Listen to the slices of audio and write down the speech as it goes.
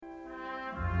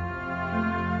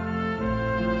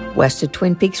West of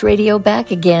Twin Peaks Radio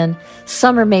back again.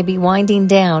 Summer may be winding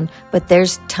down, but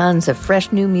there's tons of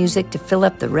fresh new music to fill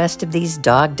up the rest of these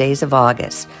dog days of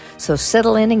August. So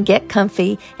settle in and get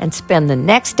comfy and spend the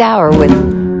next hour with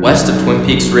West of Twin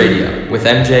Peaks Radio with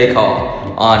MJ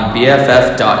Call on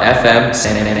BFF.FM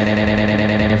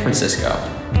San Francisco.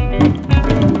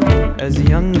 As a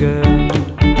young girl,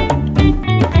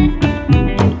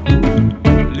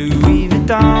 Louis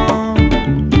Vuitton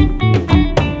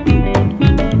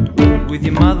with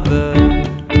your mother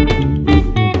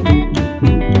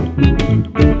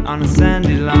on a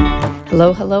sandy lawn.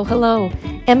 Hello, hello, hello.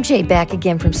 MJ back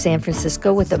again from San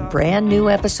Francisco with a brand new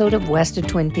episode of West of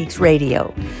Twin Peaks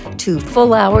Radio. 2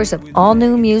 full hours of all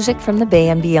new music from the Bay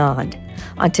and beyond.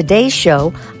 On today's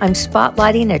show, I'm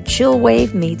spotlighting a chill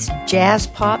wave meets jazz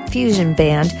pop fusion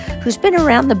band who's been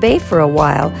around the Bay for a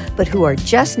while, but who are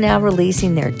just now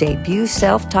releasing their debut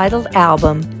self-titled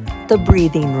album, The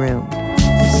Breathing Room.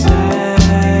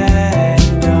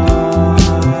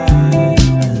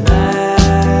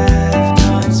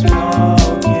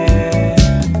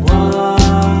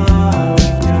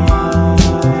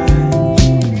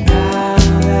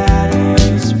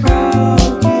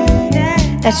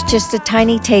 That's just a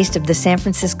tiny taste of the San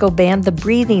Francisco band The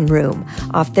Breathing Room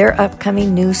off their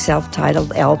upcoming new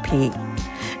self-titled LP.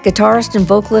 Guitarist and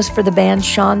vocalist for the band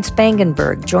Sean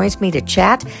Spangenberg joins me to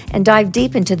chat and dive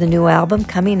deep into the new album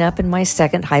coming up in my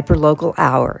second hyperlocal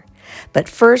hour. But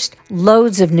first,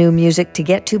 loads of new music to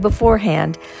get to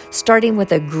beforehand, starting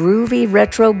with a groovy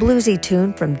retro bluesy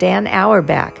tune from Dan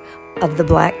Auerbach of the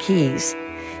Black Keys.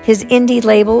 His indie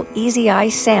label, Easy Eye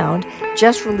Sound,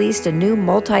 just released a new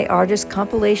multi-artist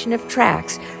compilation of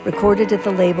tracks recorded at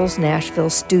the label's Nashville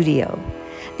studio.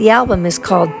 The album is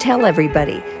called Tell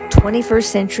Everybody, 21st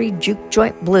Century Juke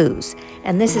Joint Blues,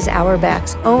 and this is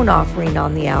Auerbach's own offering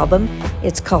on the album.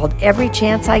 It's called Every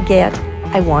Chance I Get,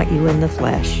 I Want You in the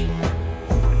Flesh.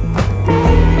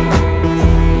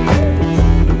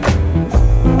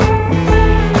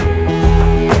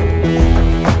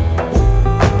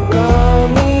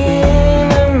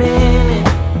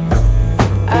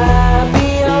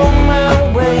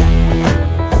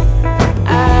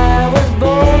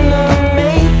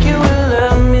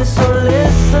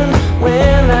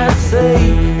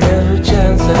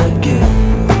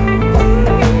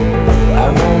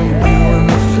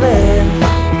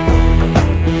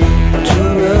 To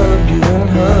rub you and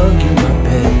hug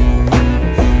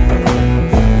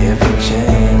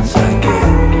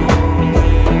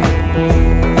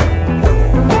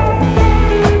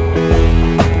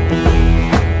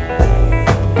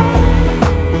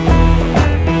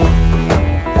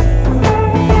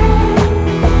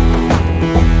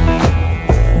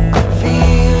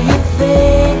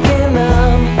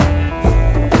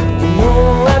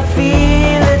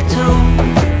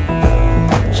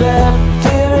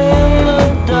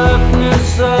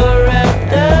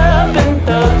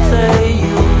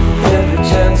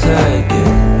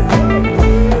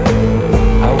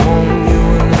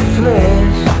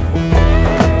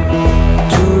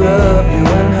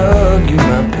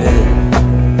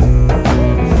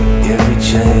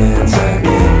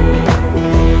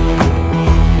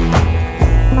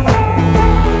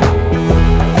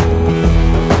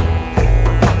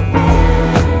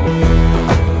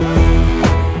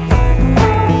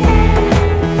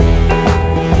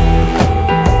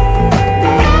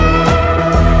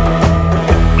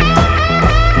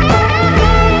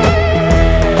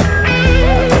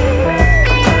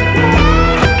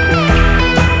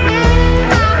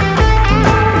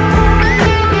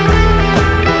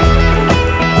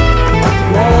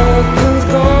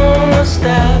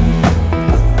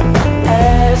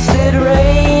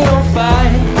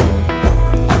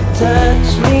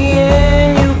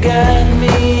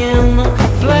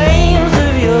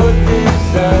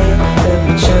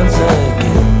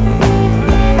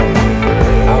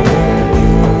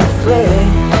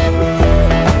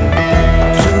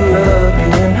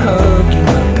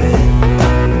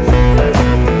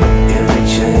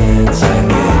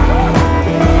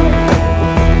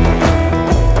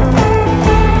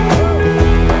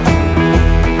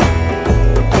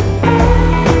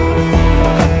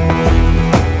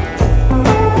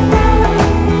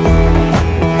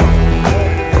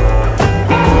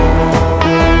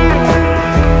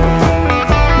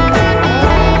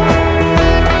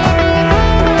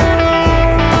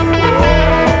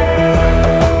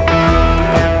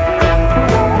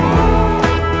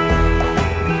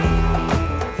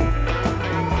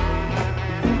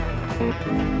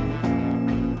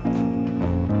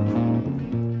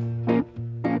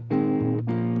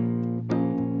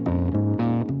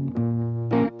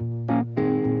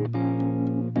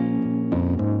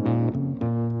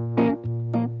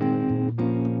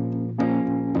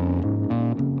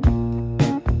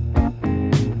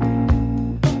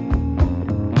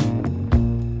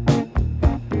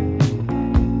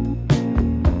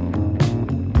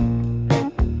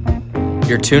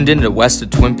You're tuned in to West of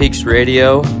Twin Peaks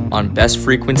Radio on Best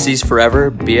Frequencies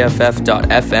Forever,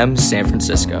 BFF.FM, San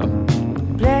Francisco.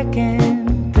 Black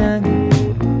and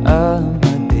thunder, all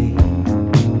my days.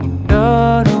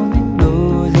 Lord only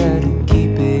knows how to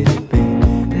keep it at bay.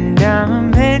 And I'm a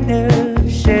man of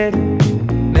shadow,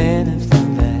 man of the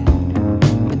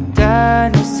light. But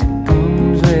darkness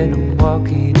comes when I'm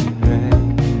walking right.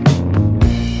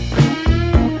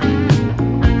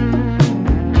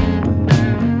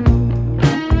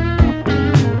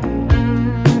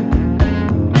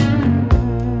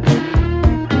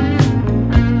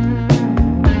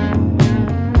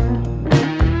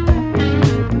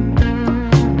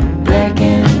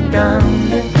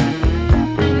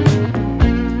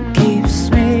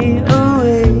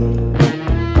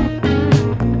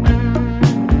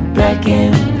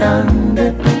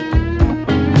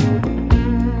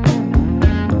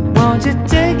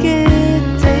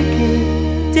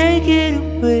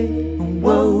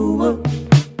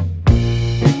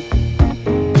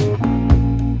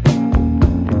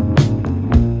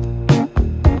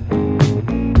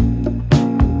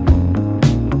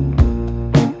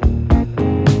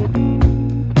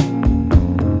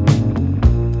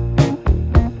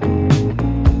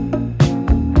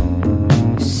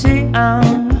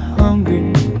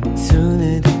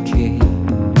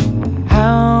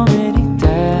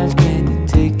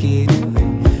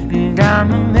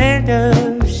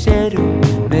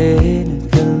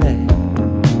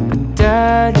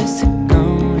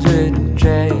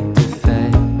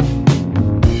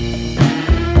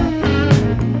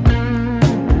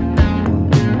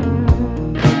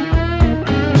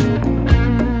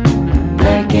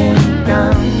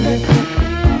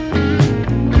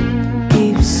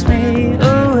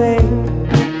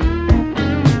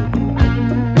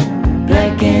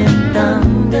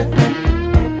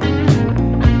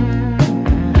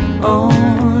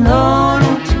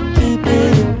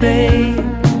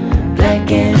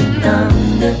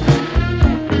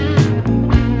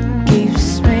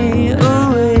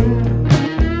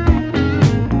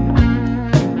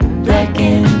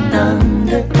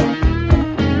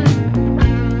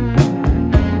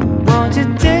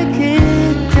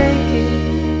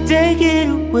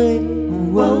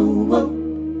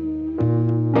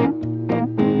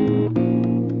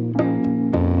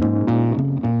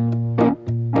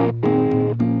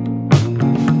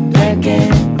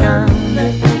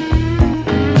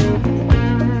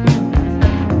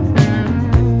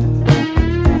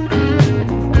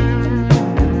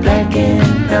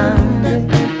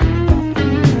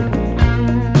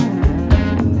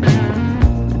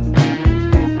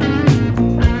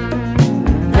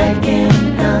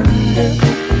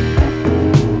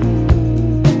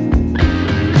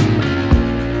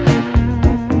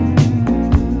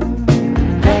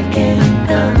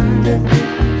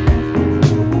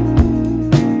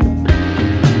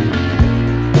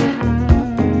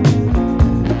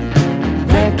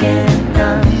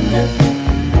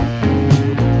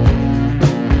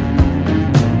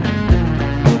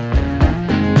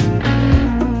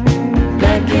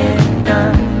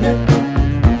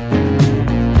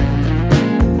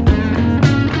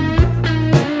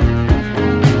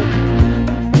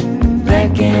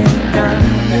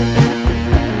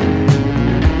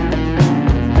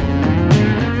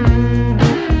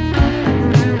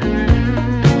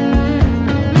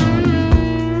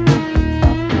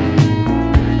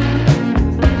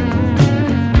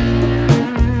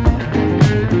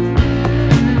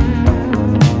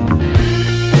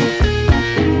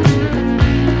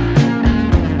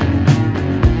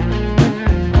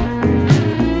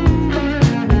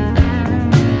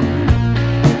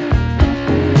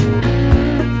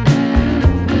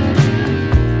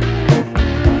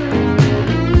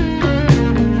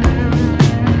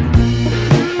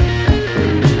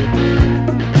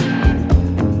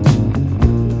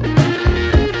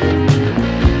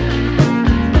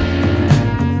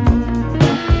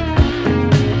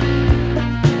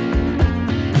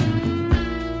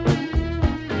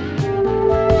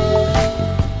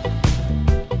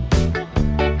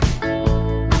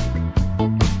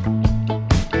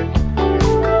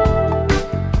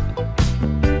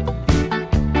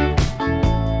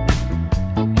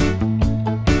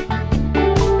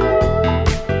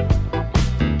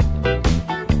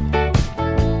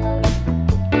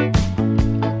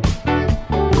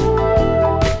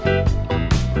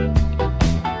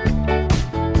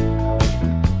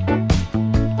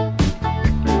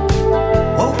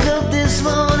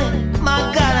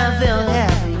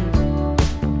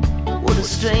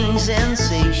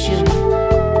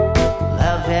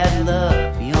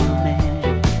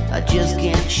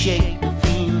 shake the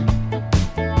feeling.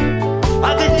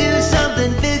 I could do something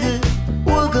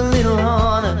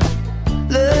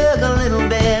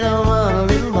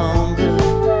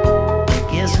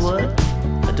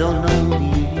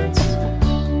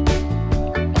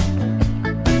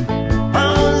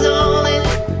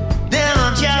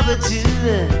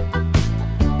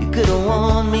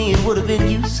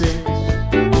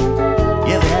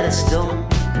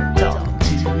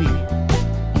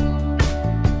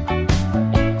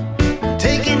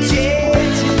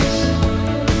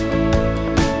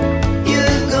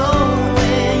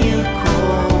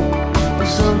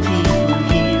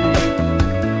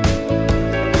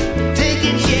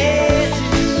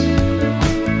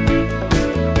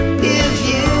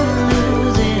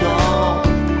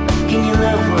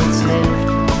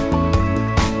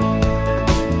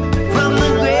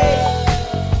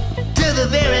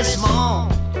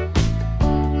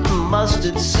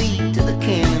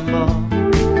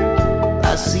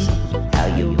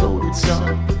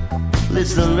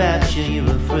it's the rapture you're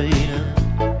afraid of.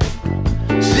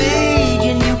 Sage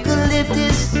and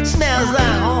eucalyptus smells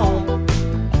like home.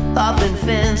 Hopping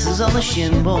fences on the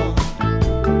shin bone.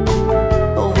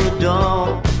 Over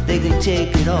dawn, they can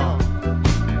take it all.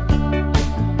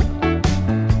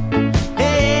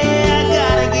 Hey, I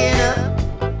gotta get up,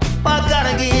 I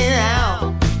gotta get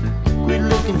out. Quit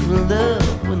looking for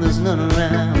love when there's none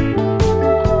around.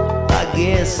 I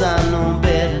guess I know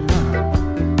better now.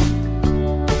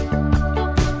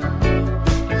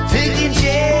 Taking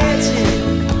chances,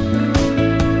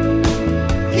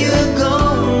 you go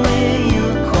where you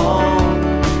call,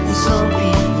 and some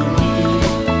people need.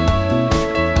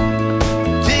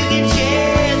 Taking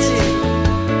chances,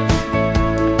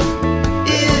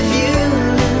 if you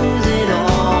lose it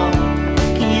all,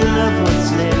 can you love what's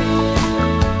left?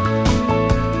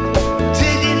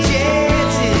 Taking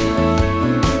chances,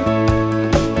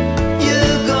 you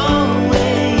go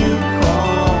where you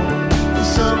call, and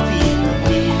some people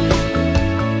need.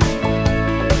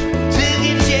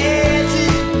 Taking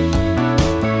chances,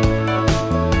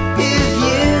 if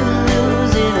you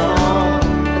lose it all,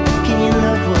 can you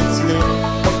love what's left?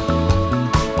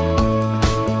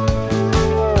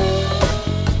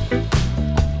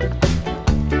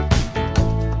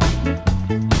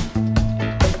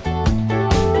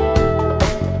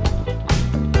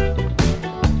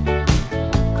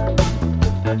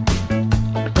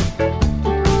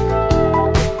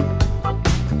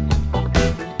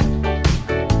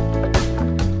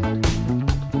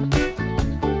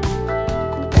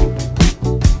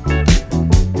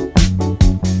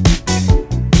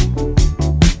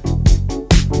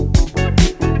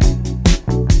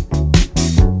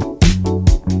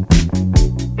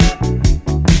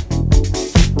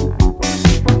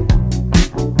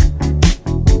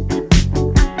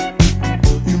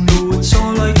 You know it's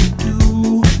all I can do.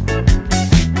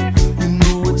 You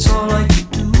know it's all I can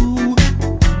do.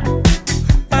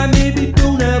 I maybe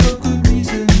don't have a good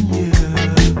reason,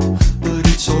 yeah, but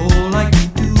it's all I can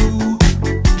do.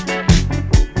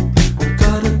 I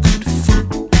got a good foot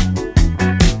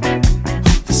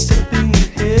for stepping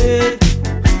ahead.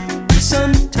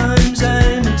 Sometimes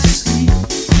I'm asleep,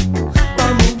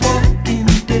 I'm a walking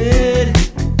dead.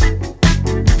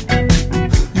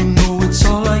 You know it's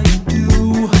all I can do.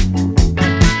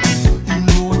 You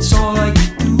know it's all I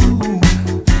can do.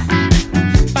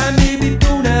 I maybe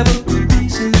don't have a good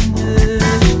reason, yeah,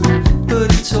 but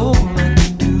it's all I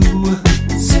can do.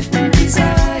 Certain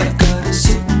desire, I've got a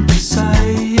certain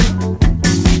desire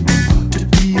to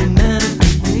be a man of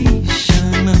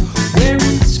creation. Where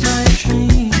is my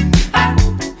train?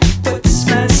 What's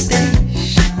my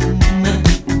station?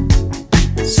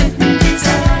 Certain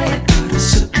desire, got a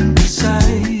certain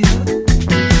desire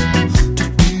to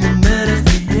be a man of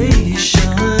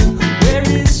creation. Where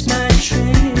is my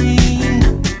train?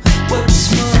 What's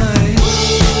my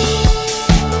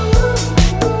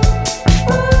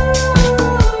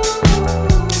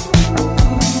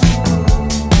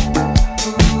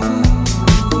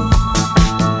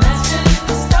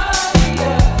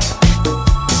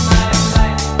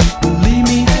Believe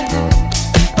me,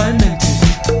 I meant it,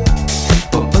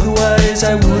 but otherwise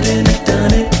I wouldn't have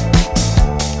done it.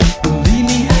 Believe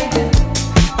me,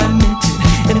 I meant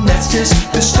it, and that's just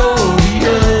the story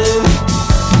of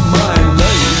my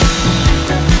life.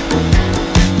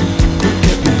 Look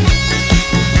at me.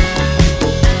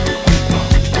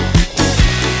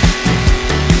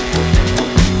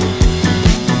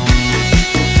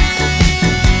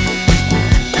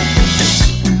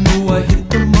 You know I hit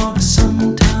the mark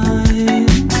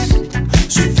sometimes,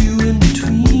 so few in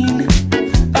between.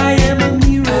 I am a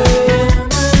mirror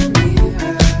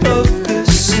of the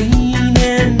seen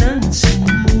and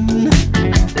unseen.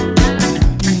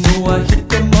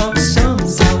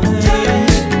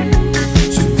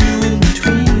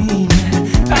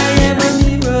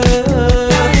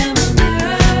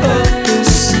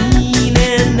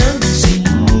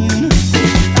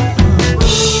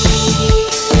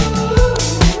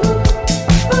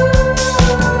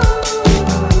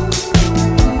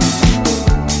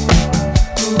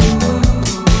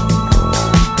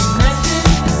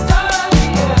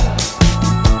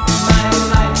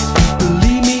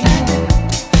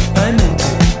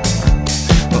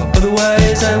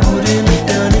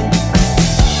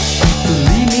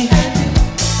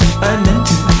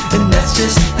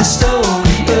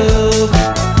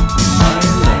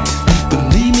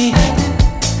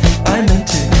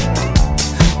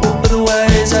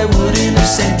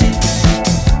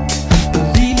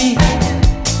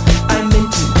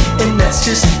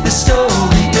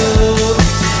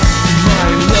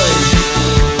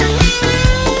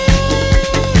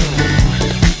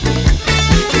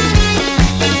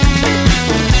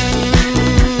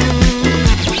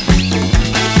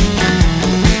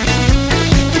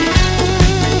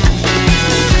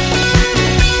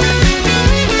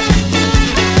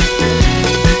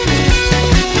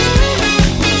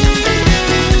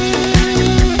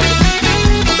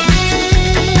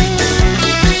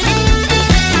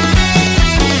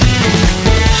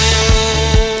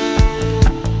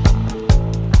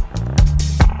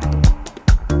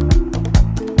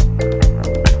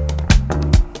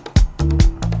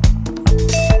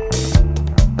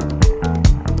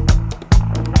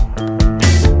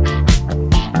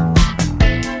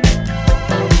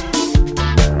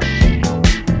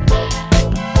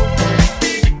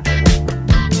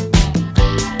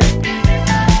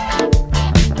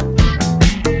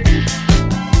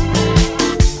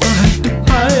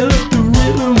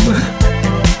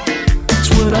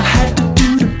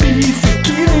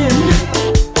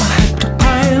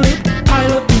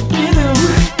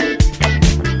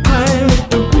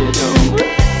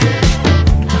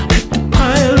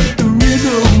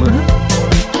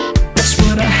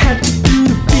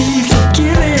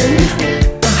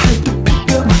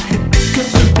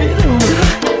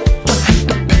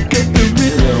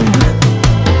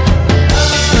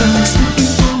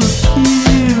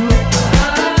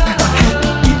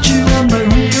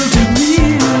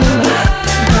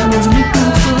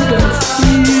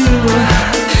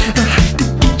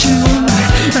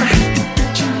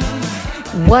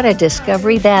 What a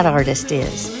discovery that artist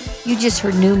is. You just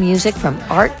heard new music from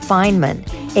Art Feynman,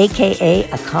 aka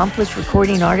accomplished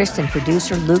recording artist and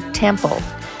producer Luke Temple,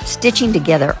 stitching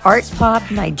together art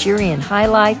pop, Nigerian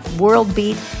highlife, world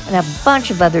beat, and a bunch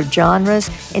of other genres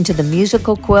into the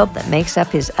musical quilt that makes up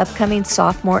his upcoming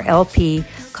sophomore LP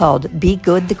called Be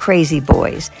Good the Crazy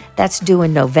Boys. That's due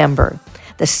in November.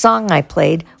 The song I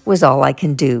played was All I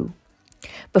Can Do.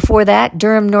 Before that,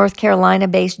 Durham, North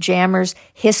Carolina-based jammers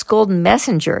Hiss Golden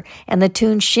Messenger and the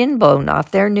tune Shinbone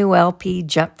off their new LP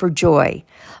Jump for Joy.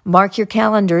 Mark your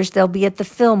calendars, they'll be at the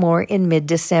Fillmore in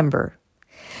mid-December.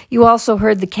 You also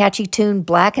heard the catchy tune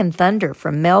Black and Thunder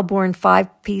from Melbourne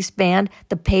five-piece band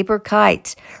The Paper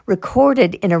Kites,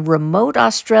 recorded in a remote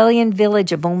Australian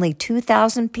village of only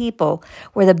 2,000 people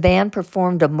where the band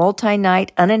performed a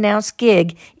multi-night unannounced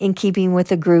gig in keeping with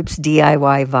the group's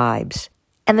DIY vibes.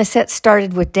 And the set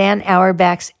started with Dan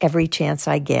Auerbach's Every Chance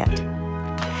I Get.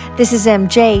 This is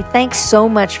MJ. Thanks so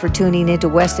much for tuning into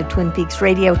West of Twin Peaks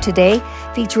Radio today,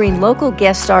 featuring local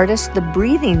guest artist The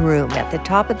Breathing Room at the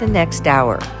top of the next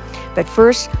hour. But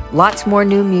first, lots more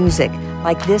new music,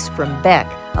 like this from Beck,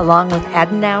 along with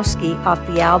Adamowski off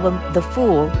the album The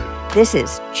Fool. This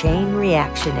is Chain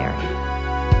Reactionary.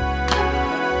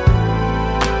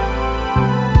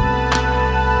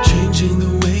 Changing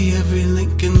the way every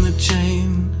link in the chain.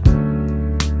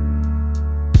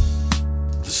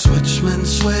 The switchman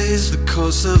sways the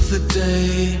course of the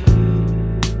day.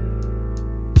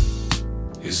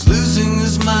 He's losing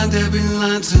his mind, every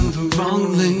line's in the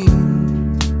wrong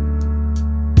lane.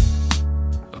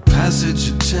 A passage,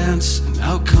 a chance, and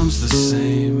outcome's the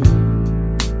same.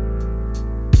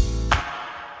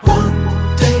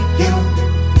 One day you'll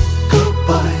go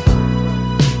by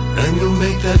and you'll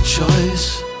make that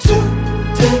choice.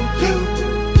 Today you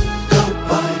go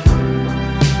by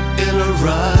in a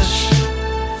rush.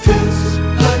 Feels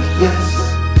like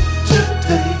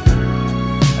yesterday,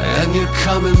 and you're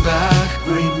coming back.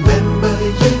 Remember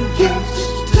you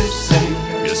used to say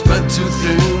you're spread too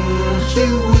thin. You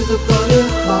with a butter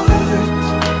heart.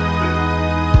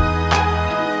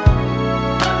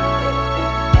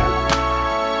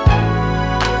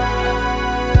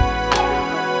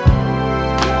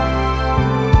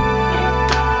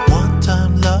 One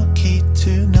time lucky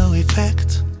to no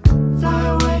effect. Fly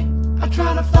away, I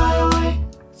try to fly away.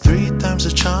 3 times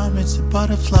the charm, it's a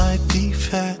butterfly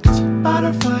defect.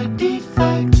 Butterfly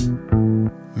defect.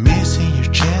 Missing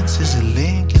your chance is a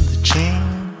link in the chain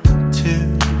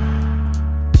too.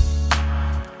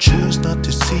 Choose not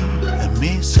to see a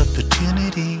missed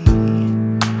opportunity.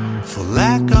 For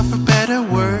lack of a better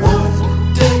word.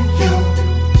 One day you'll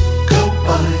go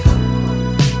by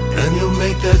and you'll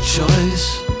make that choice.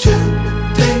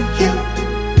 Today you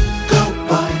go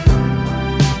by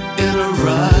in a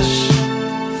rush.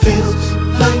 Feels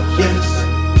like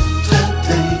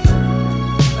yesterday,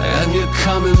 and you're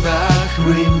coming back.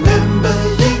 Remember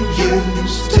you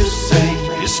used to say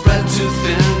you're spread too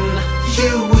thin.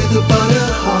 You with a butter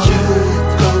heart. You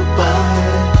go by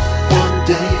one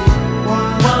day.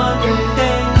 One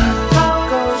day. You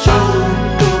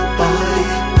go by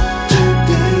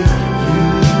today. You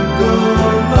go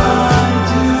by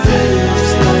today. Feels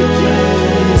like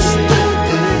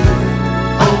yesterday.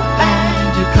 Oh, and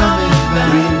you're coming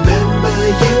back. Remember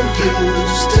you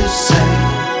used to say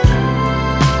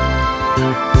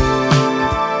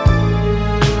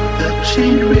the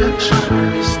chain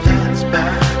reaction stands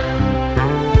back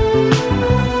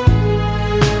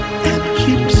and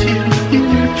keeps you in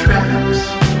your tracks.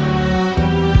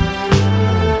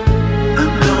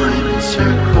 I'm going in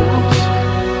circles.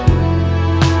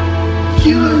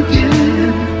 You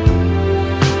again.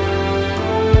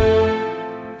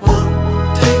 One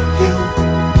day you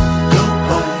go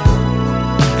by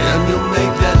and you'll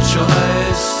make that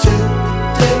choice.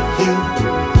 Today you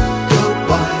go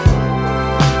by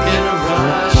in a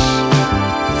rush.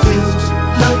 Feels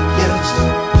like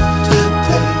yesterday,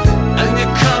 and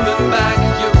you're coming back.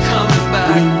 You're coming back.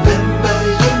 Remember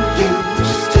you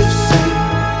used to say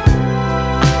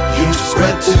you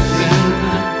spread too thin.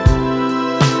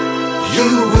 You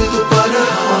with a butter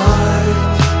heart.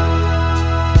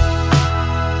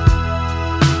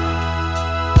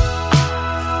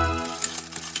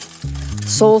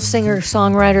 Soul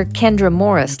singer-songwriter Kendra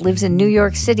Morris lives in New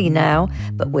York City now,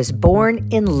 but was born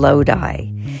in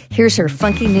Lodi. Here's her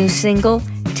funky new single,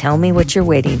 Tell Me What You're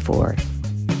Waiting For.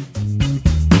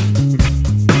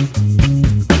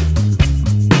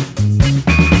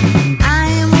 I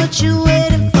am what you're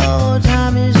waiting for.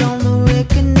 Time is on the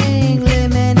reckoning.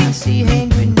 Lemon, I see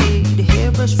hand grenade.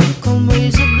 Hairbrush, come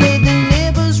razor blade. The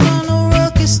neighbors run a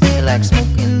ruckus. They like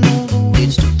smoking all the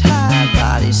weeds. Too tired,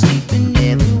 bodies sleeping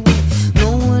everywhere. No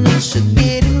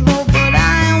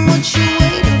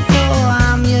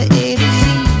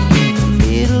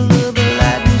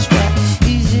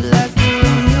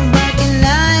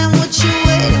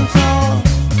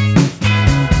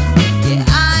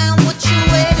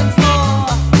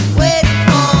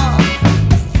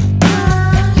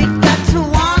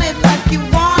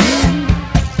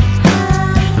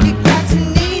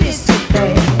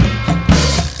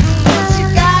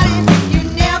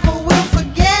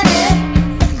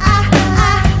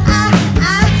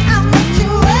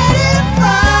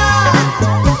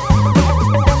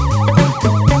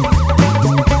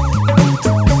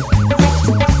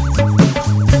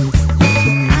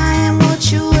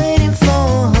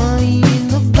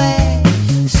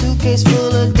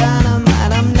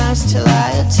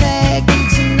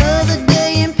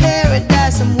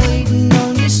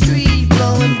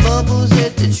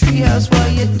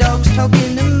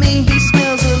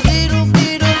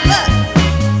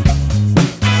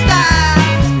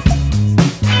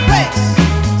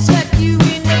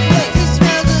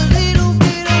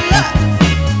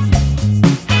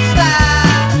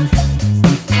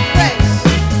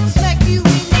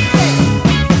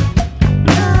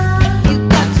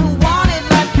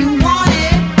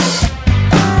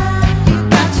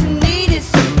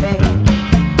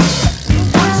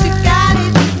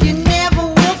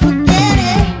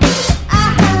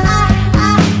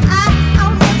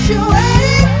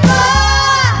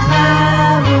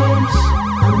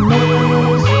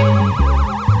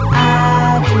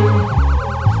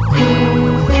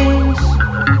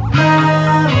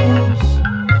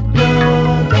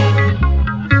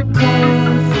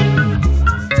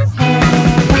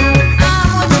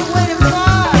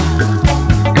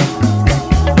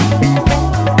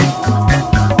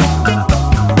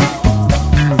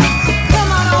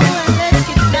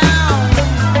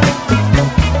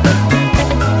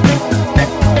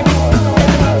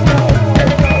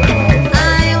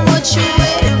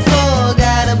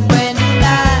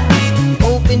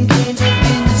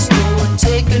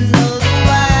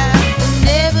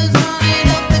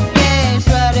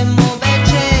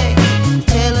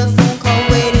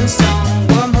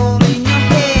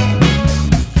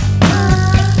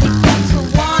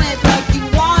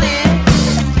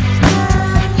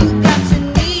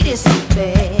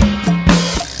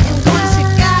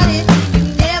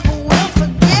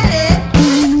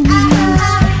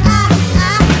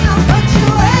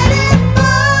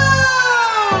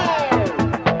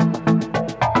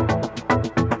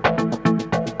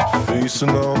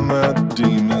facing all my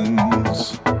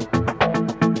demons.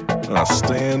 I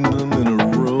stand them in a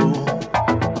row.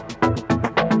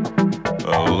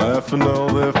 I laugh in all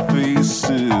their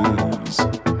faces.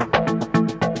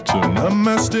 Turn up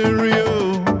my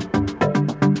stereo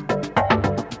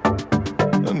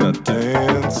and I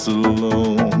dance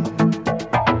alone.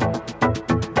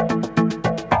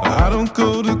 I don't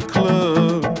go to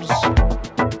clubs,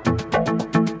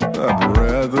 I'd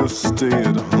rather stay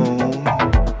at home,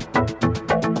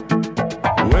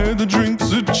 where the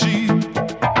drinks are cheap,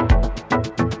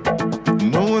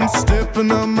 no one's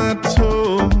stepping on my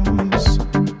toes,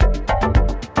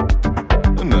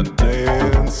 and I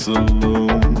dance alone.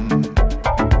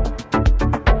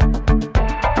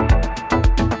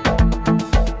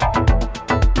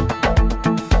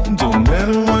 Don't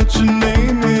matter what your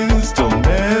name is, don't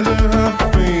matter how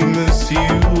famous you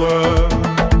are.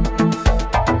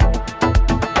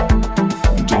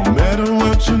 Don't matter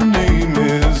what your name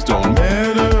is, don't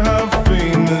matter how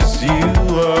famous you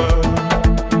are.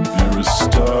 You're a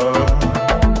star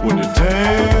when you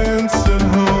dance at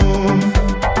home.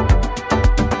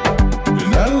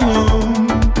 You're not alone.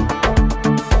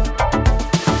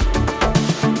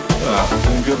 I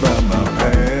think about my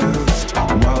past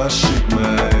while I shake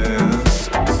my ass.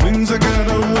 Things I got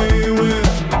away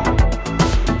with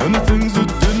and the things that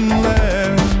didn't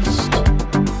last.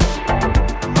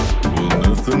 Well,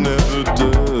 nothing ever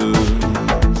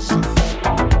does.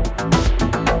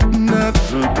 Not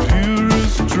the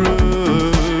purest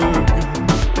drug.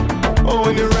 Oh,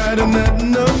 when you're riding that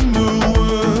number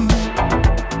one,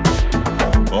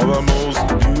 or the most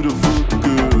beautiful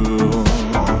girl,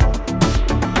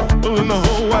 well, in the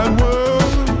whole wide world.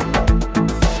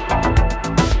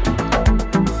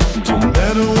 Don't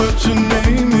matter what your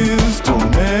name is, don't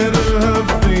matter how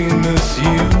famous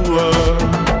you are.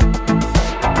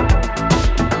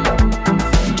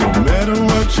 Don't matter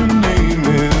what your name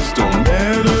is, don't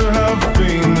matter how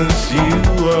famous you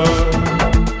are.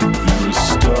 You're a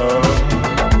star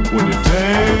when you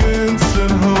dance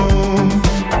at home,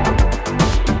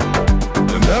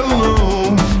 and not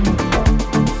alone.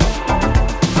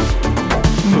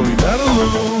 No, you're not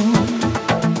alone.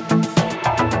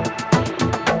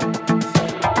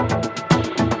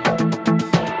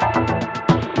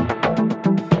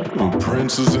 Oh,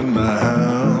 Prince is in my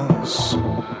house,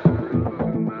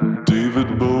 David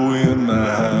Bowie in my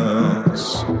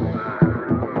house,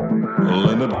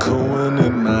 Leonard Cohen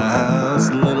in my house,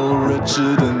 Little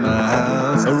Richard in my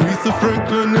house, Aretha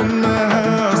Franklin in my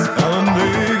house, Alan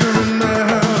Vega in my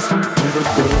house, David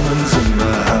Berman's in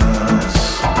my house,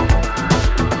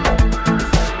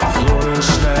 Florian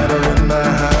Schneider in my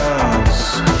house,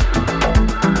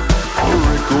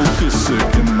 Rick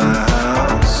Ocasek in my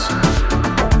house,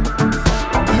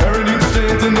 Harry Dean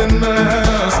Stanton in my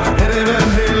house, Eddie Van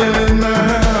Halen in my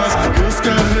house, Gil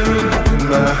Scott-Heron in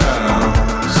my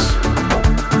house,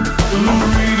 Lou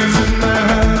Reed is in my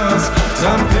house,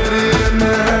 Tom Petty in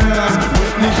my house,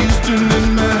 Whitney Houston in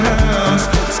my house,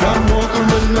 Scott Walker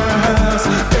in my house,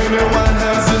 Amy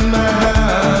Winehouse in my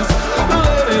house,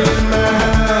 Lady in my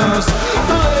house,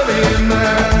 Lady in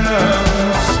my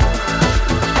house,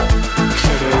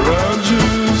 Kenny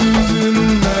Rogers is in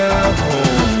my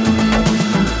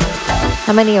home.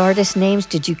 How many artist names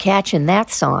did you catch in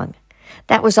that song?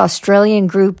 That was Australian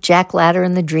group Jack Ladder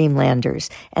and the Dreamlanders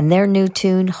and their new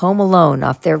tune Home Alone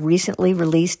off their recently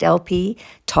released LP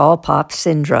Tall Pop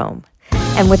Syndrome.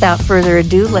 And without further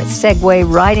ado, let's segue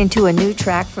right into a new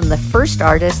track from the first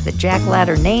artist that Jack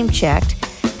Ladder name-checked.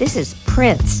 This is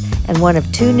Prince, and one of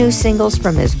two new singles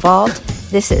from his vault.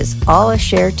 This is All A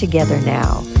Share Together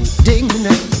Now. Dig me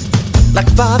now, like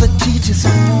father teaches,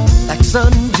 like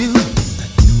son do.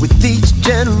 With each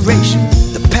generation,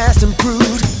 the past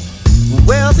improved.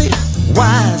 Wealthy,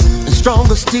 wise, and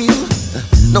stronger still.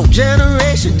 No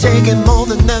generation taking more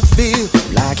than they feel.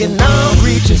 Like in arm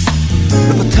reaches,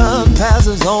 the baton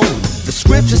passes on. The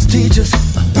scriptures teach us,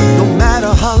 no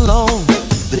matter how long,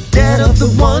 the debt of the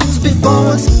ones before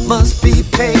us must be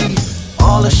paid.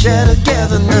 All are shared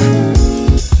together now.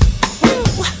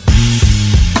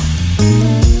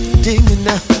 Dig me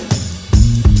now,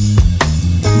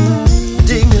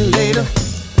 dig me later.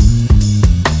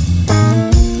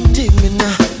 Dig me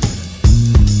now,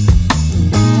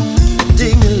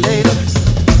 dig me later.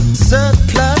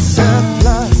 Surplus,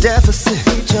 deficit,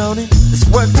 Johnny. Let's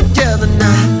work together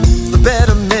now for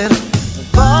betterment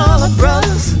of all our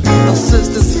brothers, our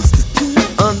sisters,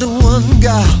 under one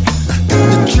God,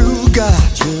 the true God.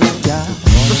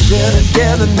 All share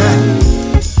together now.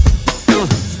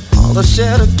 All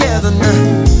share together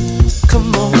now.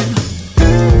 Come on.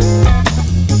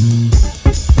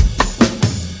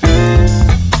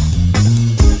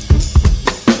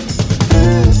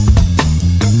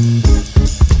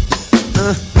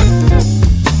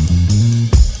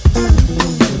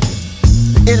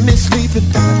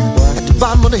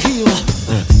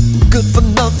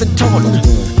 nothing taught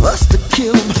us to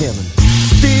kill.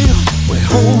 Still, we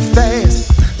hold fast.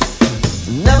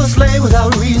 Never slay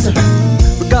without reason.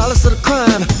 Regardless of the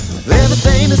crime,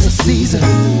 everything is a season.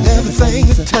 Everything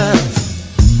is a time.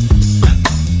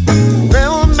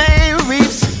 Wherever a man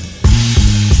reaps,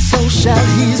 so shall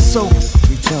he sow.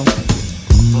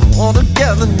 All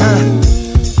together now.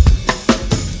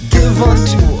 Give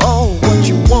unto all what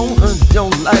you want in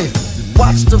your life.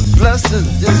 Watch the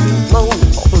blessings just flow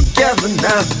all together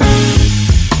now.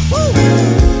 Woo!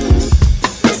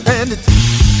 And it's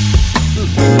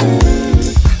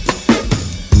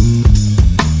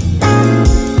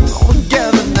all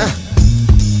together now.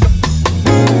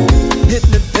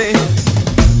 Hitting it, baby.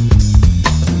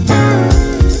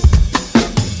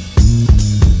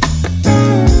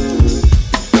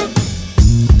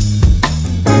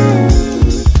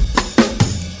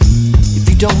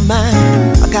 Don't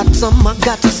mind, I got something I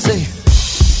got to say.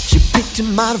 She picked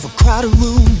him out of a crowded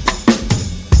room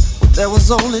where there was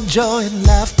only joy and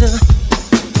laughter.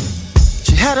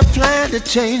 She had a plan to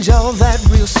change all that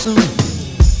real soon.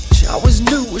 She always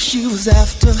knew what she was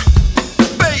after.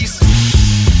 Bass!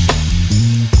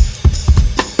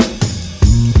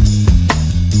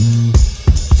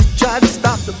 She tried to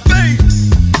stop the bass.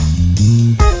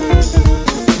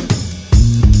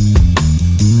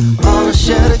 All the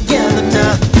share together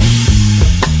now.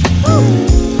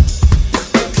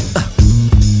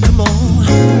 Come on,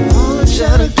 all the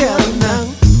share together now.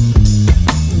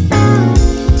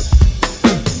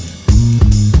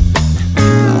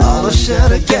 All the share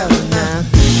together now.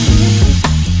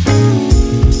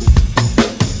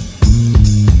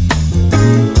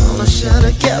 All the share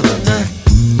together now.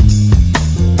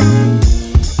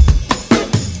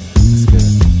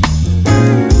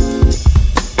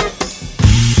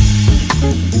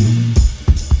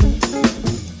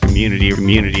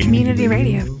 Community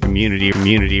radio. Community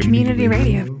radio. Community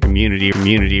radio.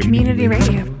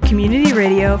 Community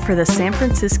radio for the San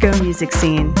Francisco music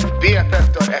scene.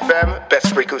 BFF.FM,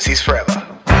 best frequencies forever.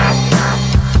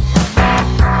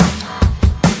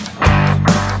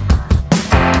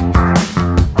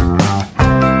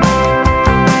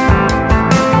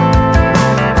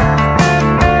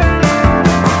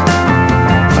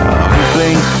 Who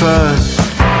blinks first?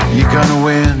 You're gonna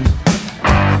win.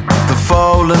 The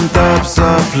fallen dubs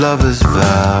of lovers'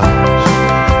 vows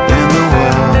in the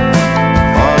world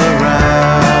all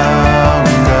around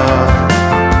us.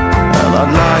 And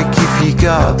I'd like, if you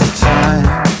got the time,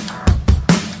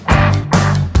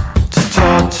 to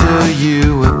talk to you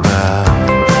about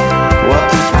what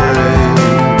this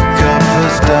breakup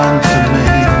has done to me.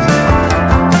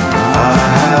 I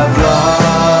have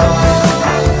lost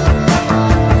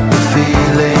the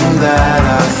feeling that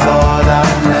I thought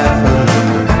I'd never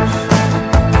lose.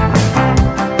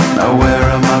 Now where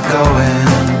am I going?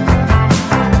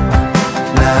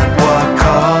 At what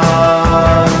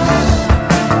cost?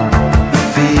 The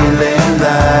feeling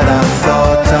that I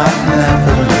thought I'd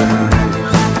never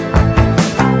lose.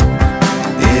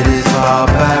 It is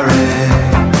barbaric.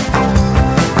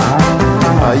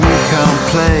 You can't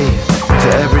play to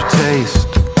every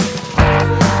taste.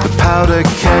 The powder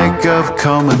keg of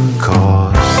common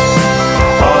cause.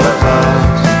 All of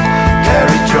us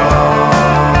carry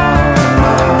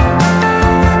trauma,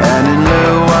 and in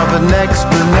lieu of an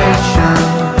explanation,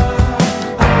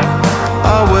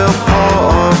 I will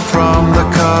pour from the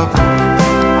cup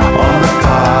on the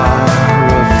power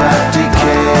of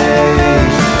abdication.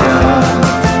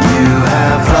 You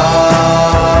have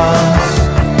lost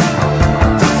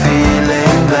the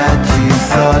feeling that you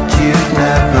thought you'd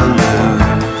never lose.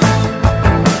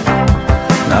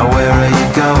 Now where are you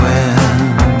going,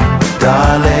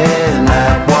 darling?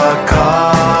 At what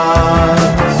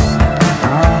cost?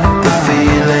 The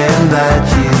feeling that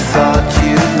you thought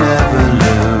you'd never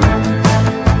lose.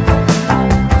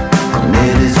 And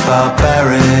it is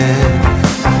barbaric.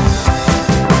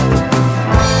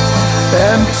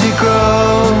 Empty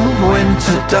grove,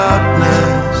 winter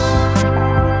darkness.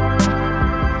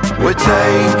 We're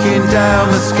taking down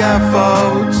the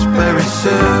scaffolds very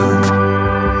soon.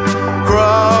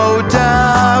 Grow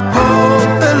dapple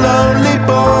the lonely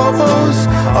balls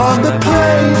on the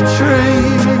plane tree.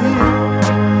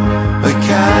 A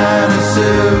can of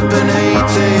soup and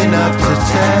 18 up to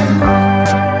 10,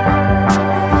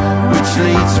 which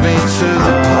leads me to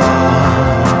the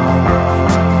part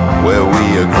where we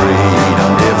agreed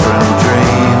on different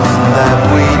dreams that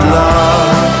we'd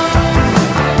love.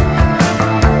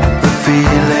 The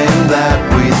feeling that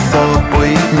we thought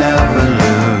we'd never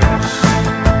lose.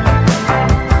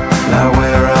 Now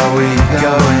where are we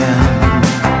going?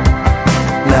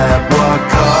 At what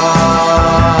cost?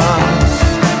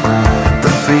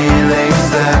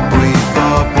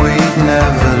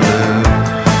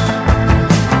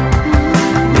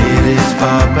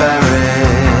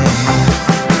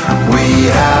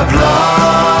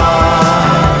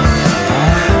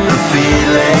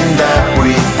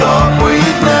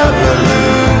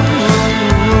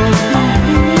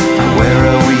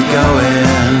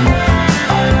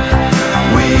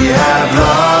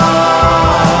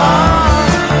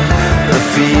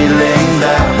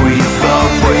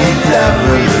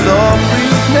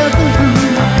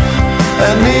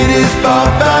 it is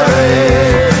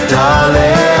barbaric,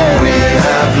 darling. We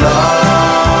have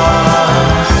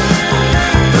lost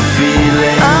the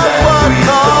feeling that we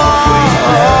thought we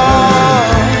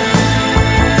had.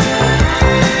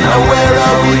 Now where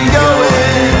are we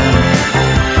going?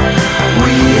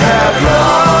 We have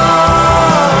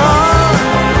lost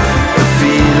the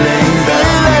feeling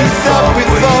that we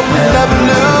thought we never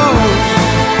knew.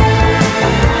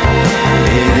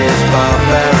 It is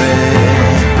barbaric.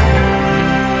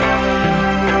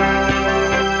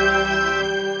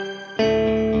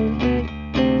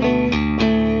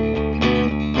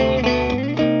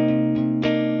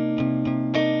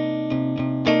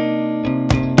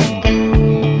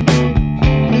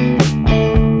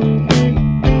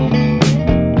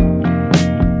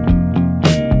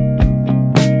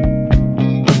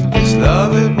 This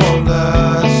love, it won't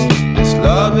last. This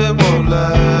love, it won't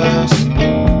last.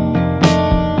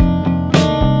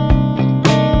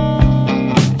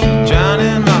 Keep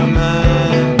drowning, my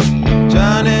man,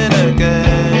 drowning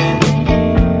again.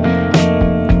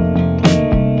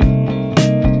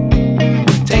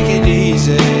 Take it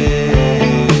easy.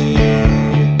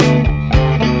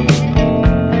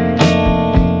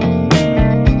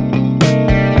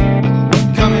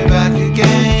 Coming back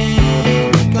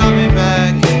again, coming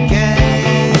back again.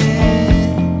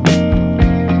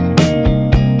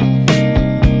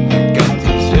 Got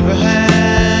these river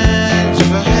hands,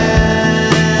 river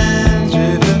hands,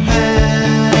 river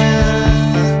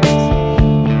hands.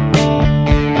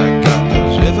 I got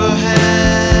those river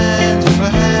hands, river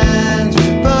hands,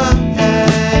 river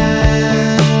hands.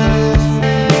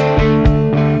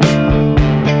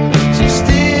 So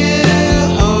still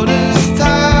hold as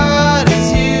tight as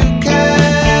you can.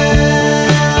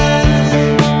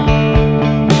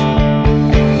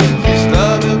 This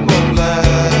love, it won't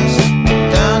last.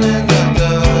 Down in the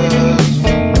dust.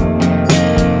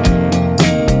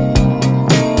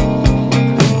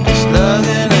 It's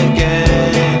loving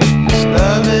again. It's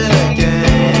loving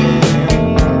again.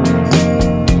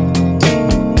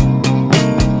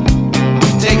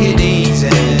 Take it easy.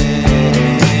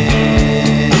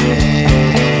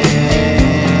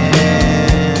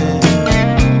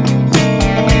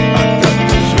 I got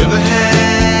those river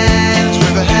hands,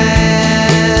 river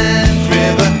hands,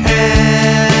 river hands.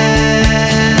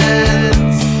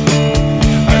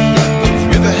 I got those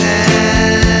river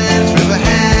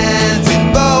hands in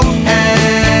both hands.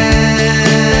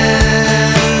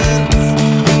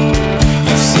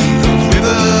 You see those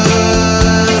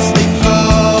rivers, they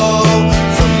flow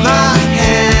from my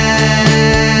hands,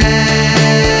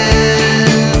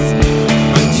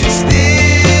 but you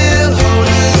still hold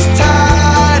as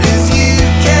tight as you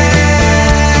can.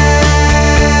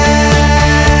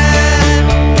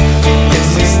 Yes,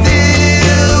 you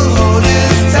still hold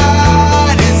as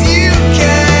tight as you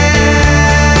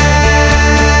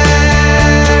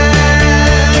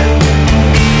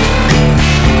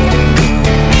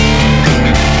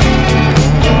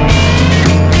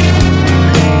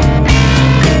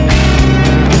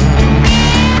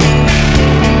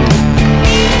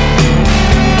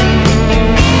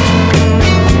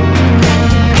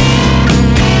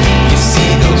You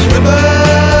see those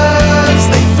rivers,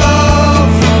 they flow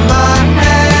from my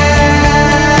hands.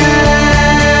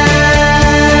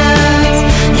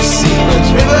 You see those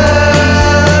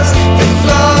rivers, they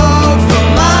flow from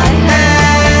my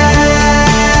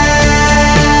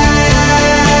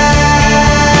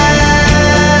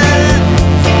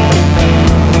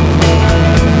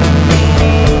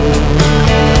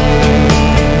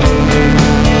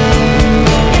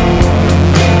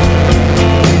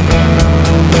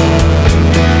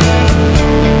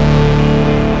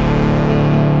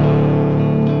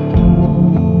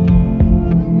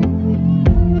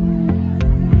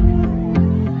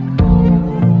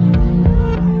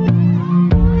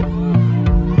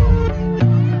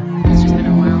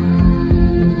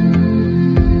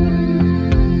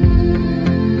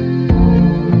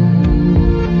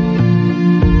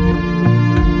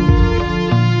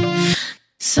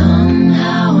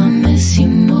Somehow I miss you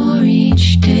more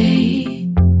each day.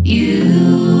 You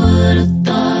would have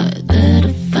thought that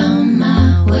I found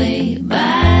my way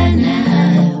by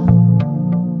now.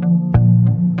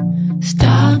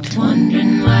 Stopped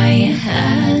wondering why you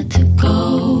had to go.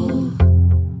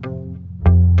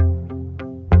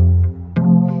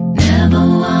 Never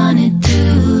wanted to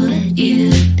let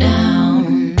you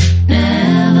down.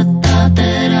 Never thought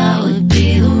that I would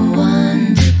be the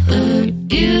one to hurt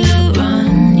you,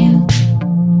 run you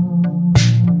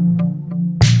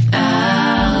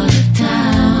out of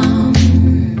town.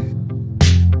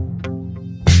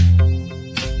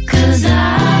 'Cause I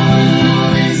will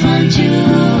always want you,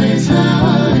 always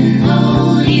love and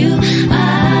hold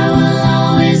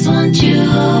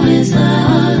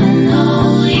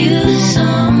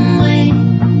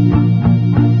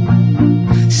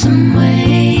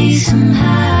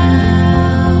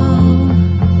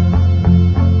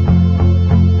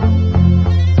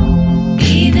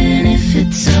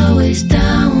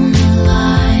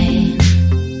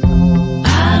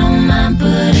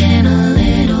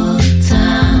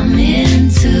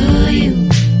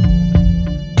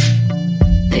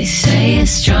They say a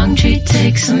strong tree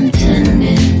takes some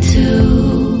tending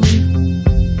to.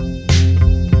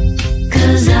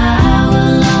 'Cause I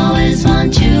will always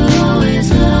want you, always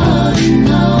love and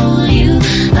hold you.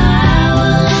 I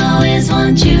will always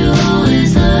want you,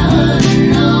 always love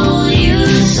and hold you.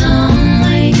 Some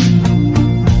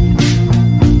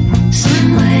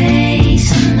way,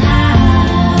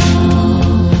 somehow.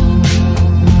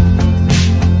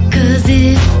 'Cause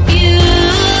if you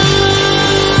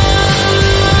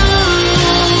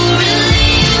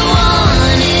really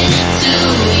wanted to,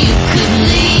 you could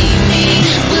leave me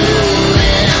blue,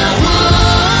 and I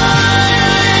wouldn't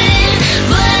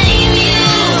blame you.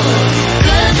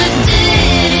 'Cause I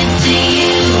did it to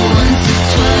you once or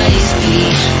twice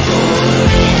before.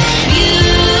 If you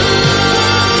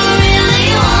really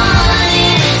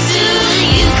wanted to,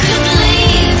 you could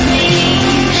leave me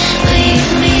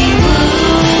blue.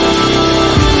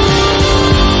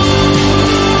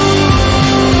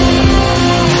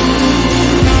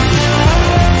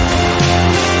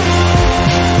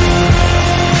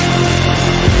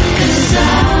 'Cause I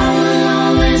will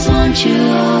always want you,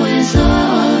 always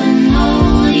love and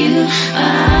hold you. I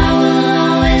will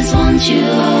always want you,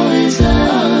 always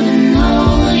love and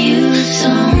hold you.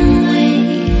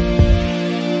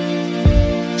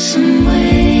 Some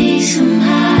way,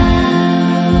 somehow.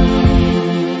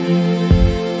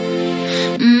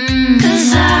 'Cause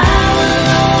I will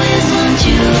always want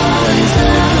you, always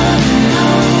love and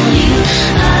hold you.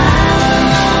 I will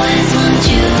always want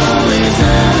you, always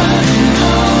love and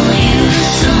hold you.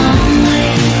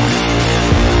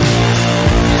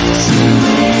 Some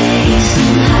way,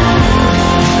 somehow.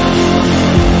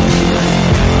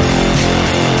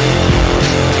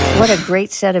 What a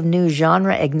great set of new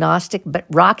genre-agnostic but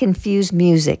rock-infused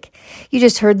music. You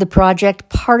just heard the project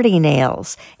Party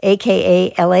Nails,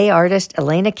 a.k.a. LA artist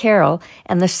Elena Carroll,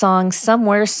 and the song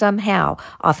Somewhere Somehow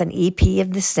off an EP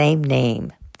of the same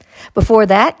name. Before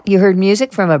that, you heard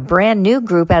music from a brand new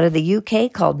group out of the UK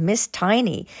called Miss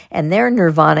Tiny and their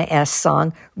Nirvana-esque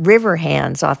song River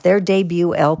Hands off their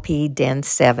debut LP Den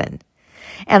 7.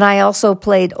 And I also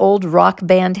played old rock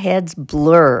band heads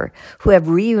Blur, who have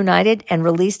reunited and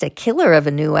released a killer of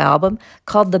a new album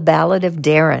called The Ballad of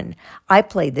Darren. I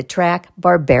played the track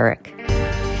Barbaric.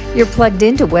 You're plugged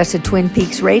into West of Twin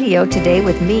Peaks Radio today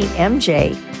with me,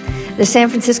 MJ. The San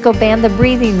Francisco band The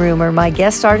Breathing Room are my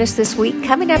guest artists this week,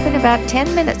 coming up in about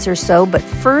 10 minutes or so. But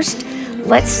first,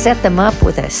 let's set them up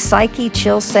with a psyche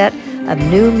chill set of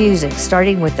new music,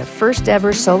 starting with the first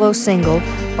ever solo single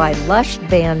by Lush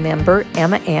band member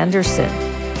Emma Anderson.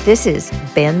 This is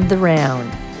Bend the Round.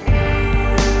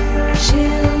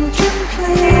 Children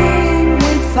playing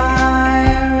with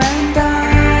fire and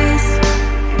ice,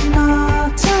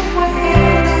 not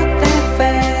aware that they're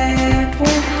fed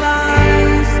with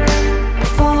lies,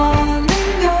 falling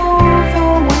over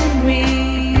when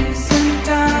reason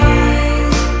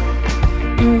dies.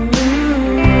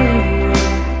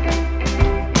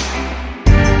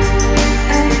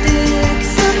 And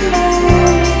it's a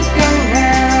merry-go-round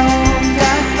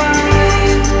I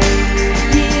find,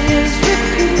 years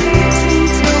repeating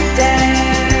till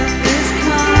death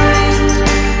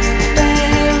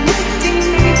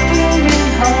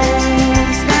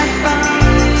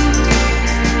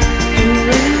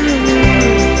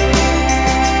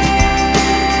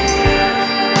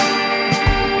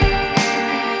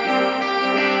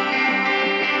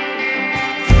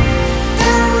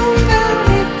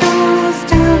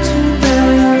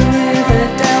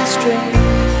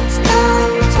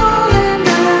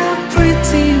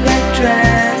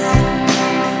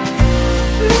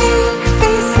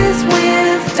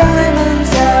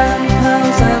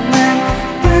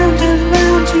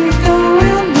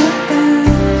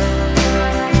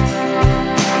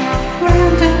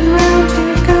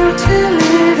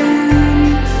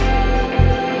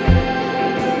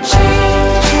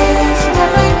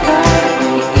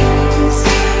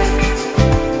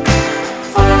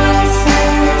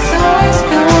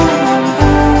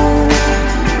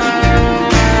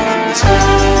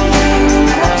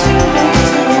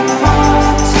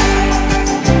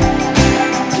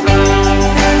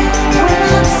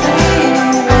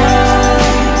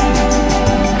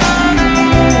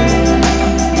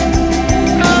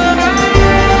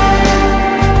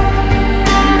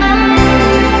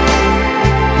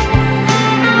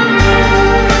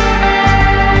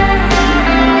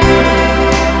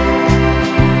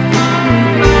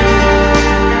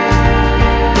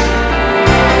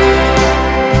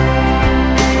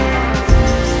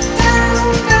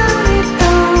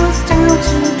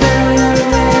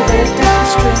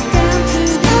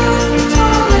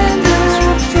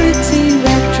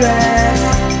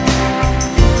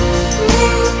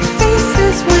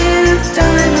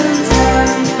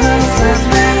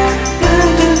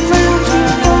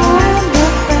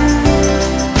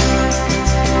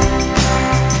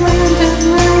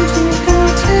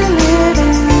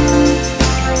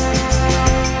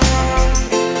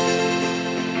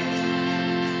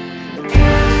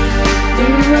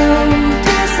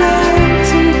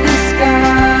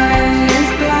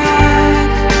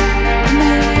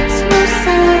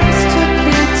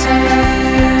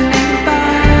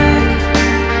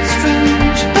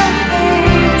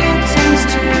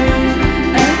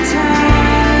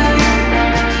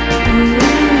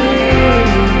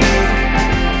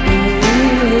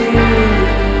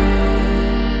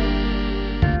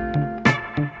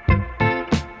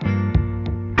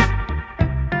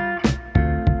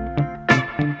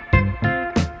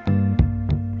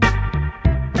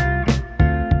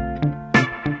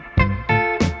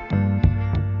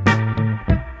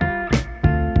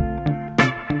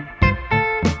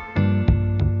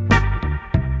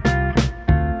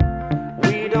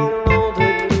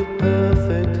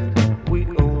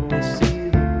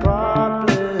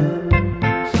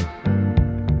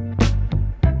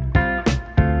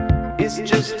It's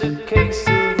just a case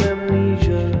of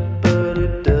amnesia, but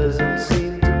it doesn't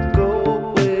seem to go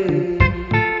away.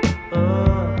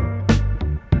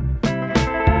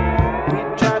 We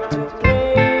tried to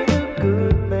play the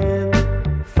good man,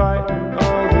 fighting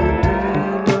all the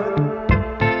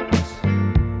demons.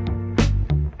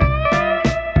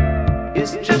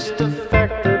 It's just a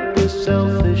fact that we're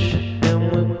selfish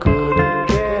and we couldn't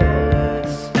care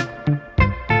less.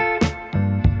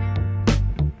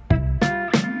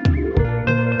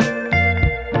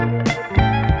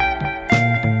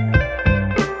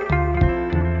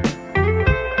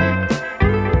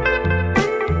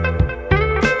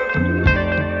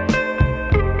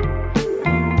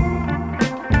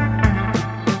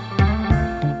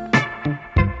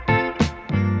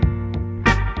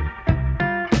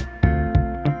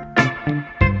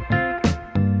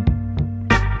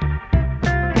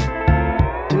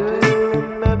 Do you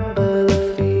remember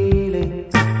the feeling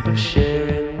of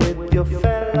sharing with your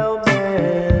fellow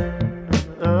man?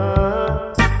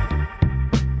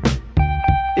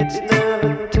 It's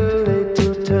never too late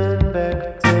to turn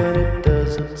back, but it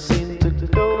doesn't seem to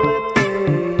go that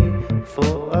way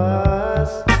for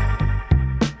us.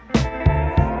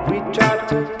 We tried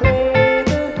to play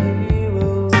the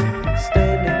hero,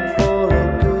 standing for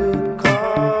a good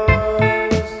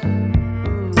cause.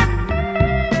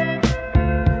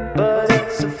 But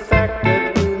it's a fact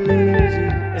that we're lazy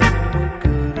and we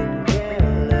couldn't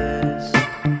care less.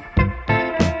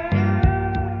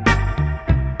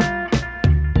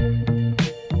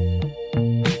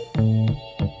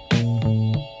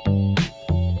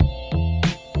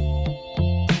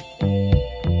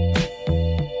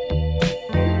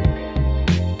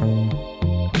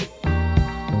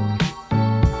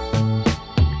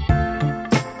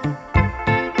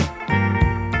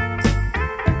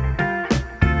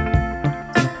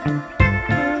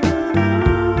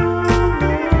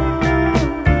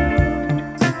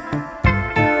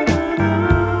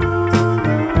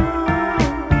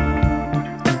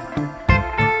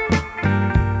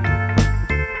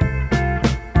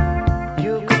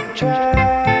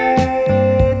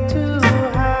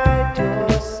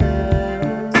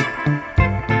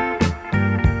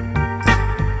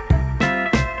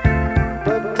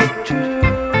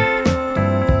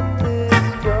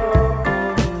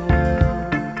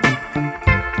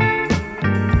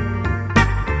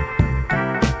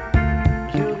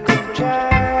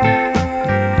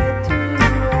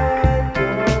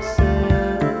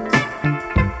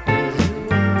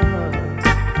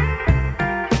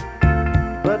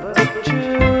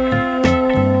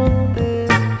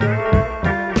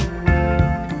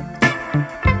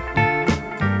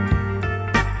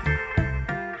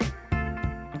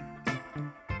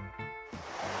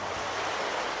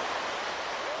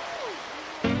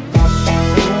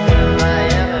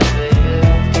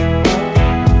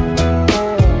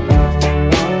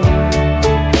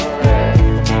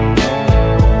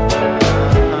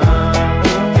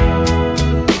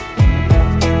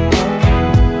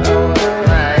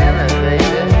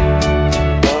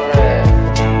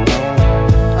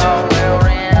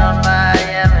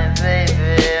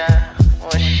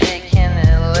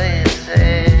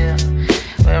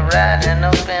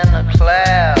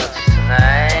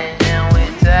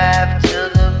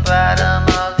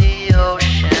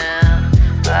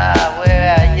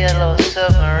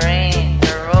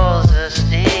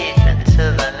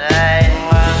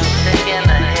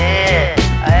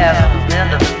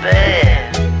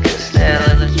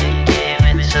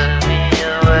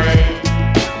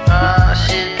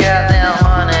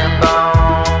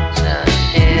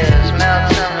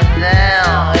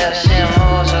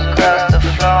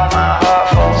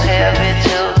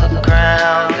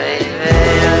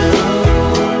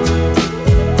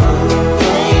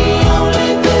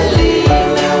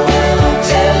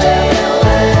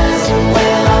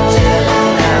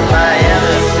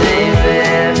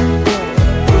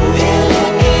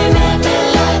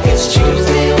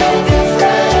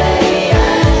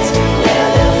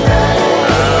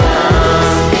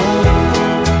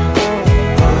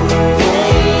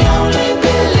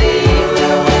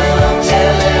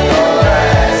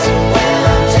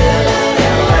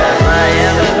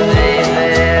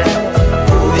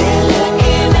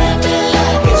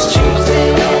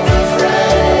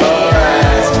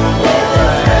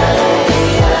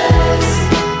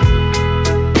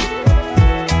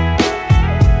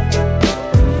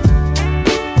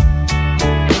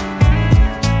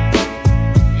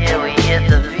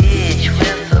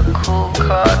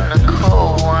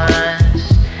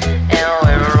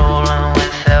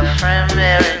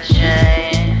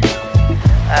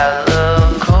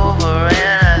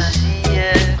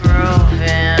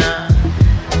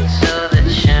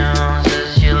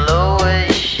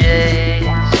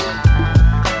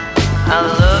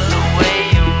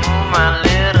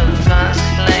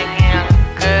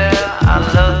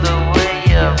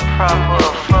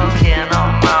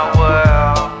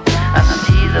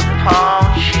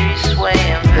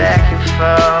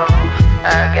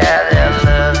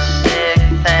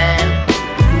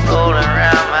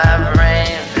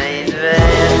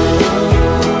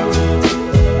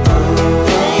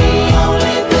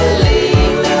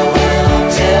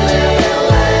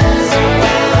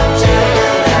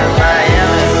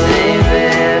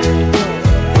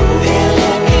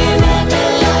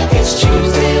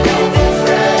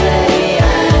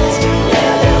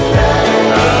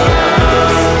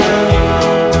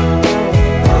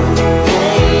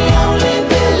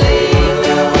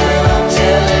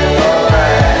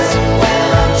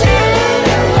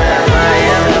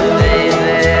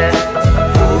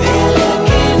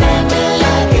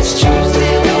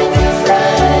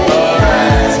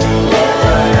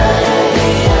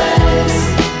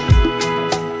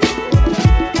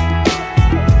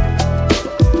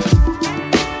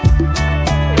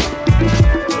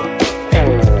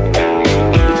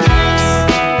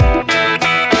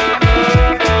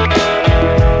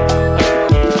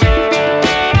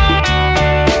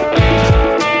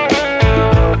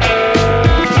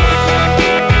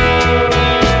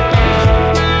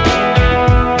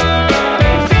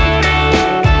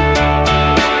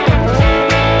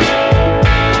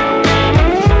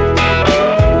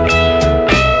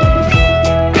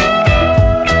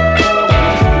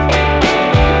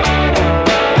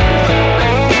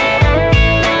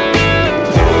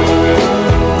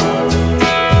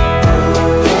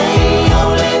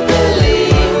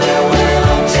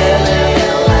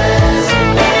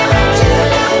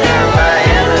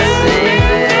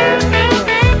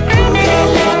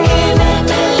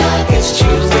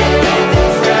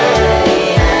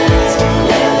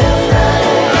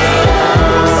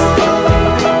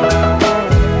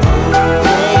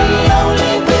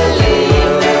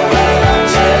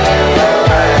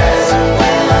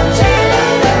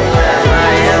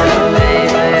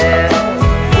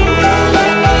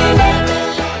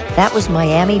 That was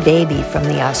Miami Baby from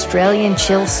the Australian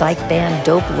chill psych band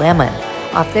Dope Lemon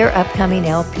off their upcoming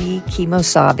LP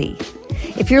Kimosabi.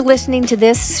 If you're listening to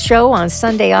this show on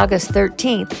Sunday, August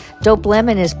 13th, Dope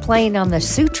Lemon is playing on the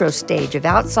Sutro stage of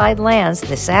Outside Lands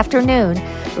this afternoon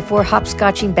before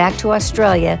hopscotching back to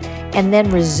Australia and then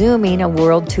resuming a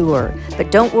world tour. But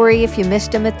don't worry if you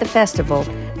missed them at the festival.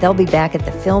 They'll be back at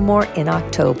the Fillmore in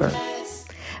October.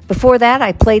 Before that,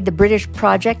 I played the British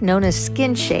project known as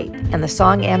Skin Shape and the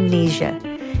song Amnesia.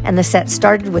 And the set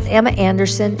started with Emma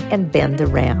Anderson and Bend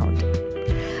Around.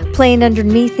 Playing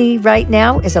underneath me right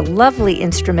now is a lovely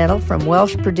instrumental from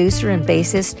Welsh producer and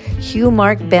bassist Hugh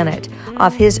Mark Bennett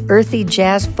off his earthy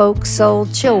jazz folk soul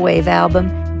chillwave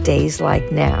album, Days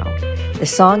Like Now. The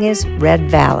song is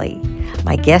Red Valley.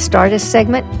 My guest artist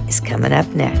segment is coming up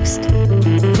next.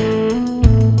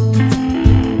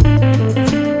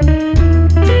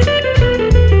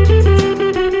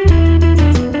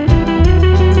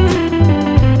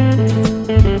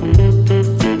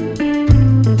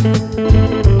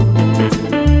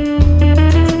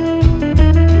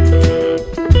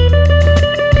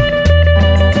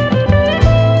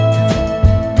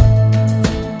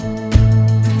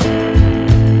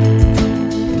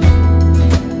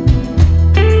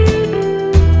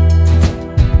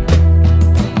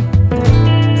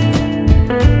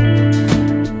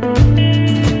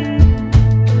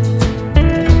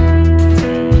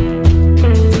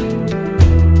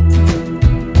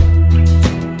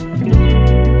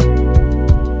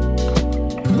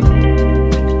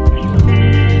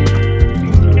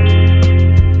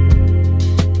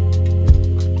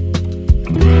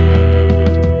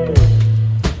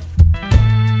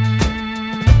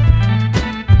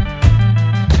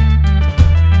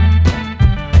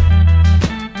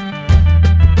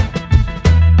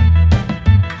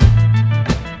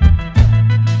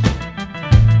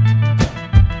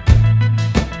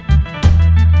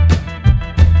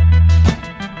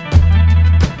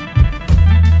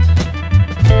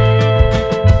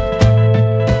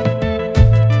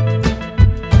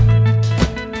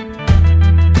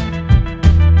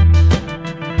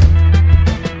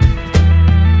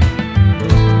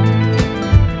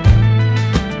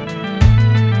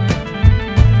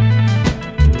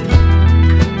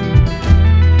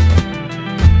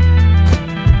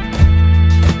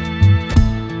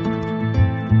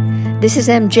 This is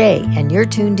MJ, and you're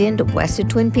tuned in to West of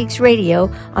Twin Peaks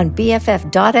Radio on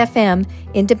BFF.FM,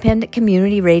 independent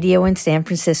community radio in San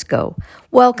Francisco.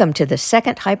 Welcome to the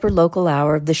second hyperlocal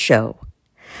hour of the show.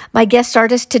 My guest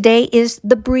artist today is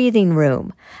The Breathing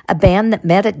Room, a band that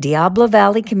met at Diablo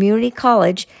Valley Community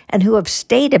College and who have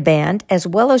stayed a band as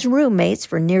well as roommates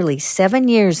for nearly 7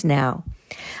 years now.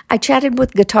 I chatted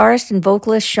with guitarist and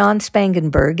vocalist Sean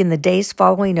Spangenberg in the days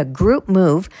following a group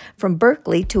move from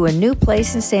Berkeley to a new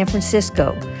place in San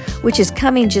Francisco, which is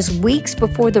coming just weeks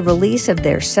before the release of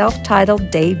their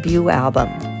self-titled debut album.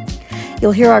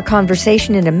 You'll hear our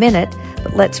conversation in a minute,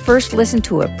 but let's first listen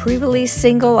to a pre-release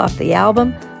single off the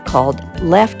album called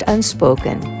Left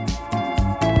Unspoken.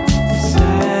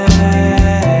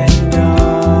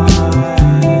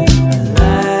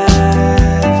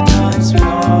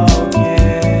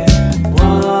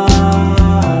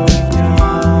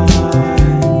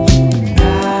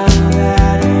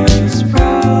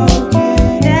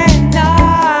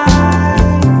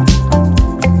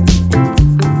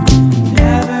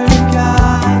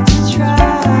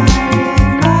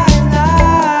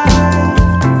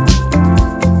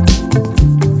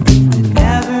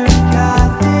 Never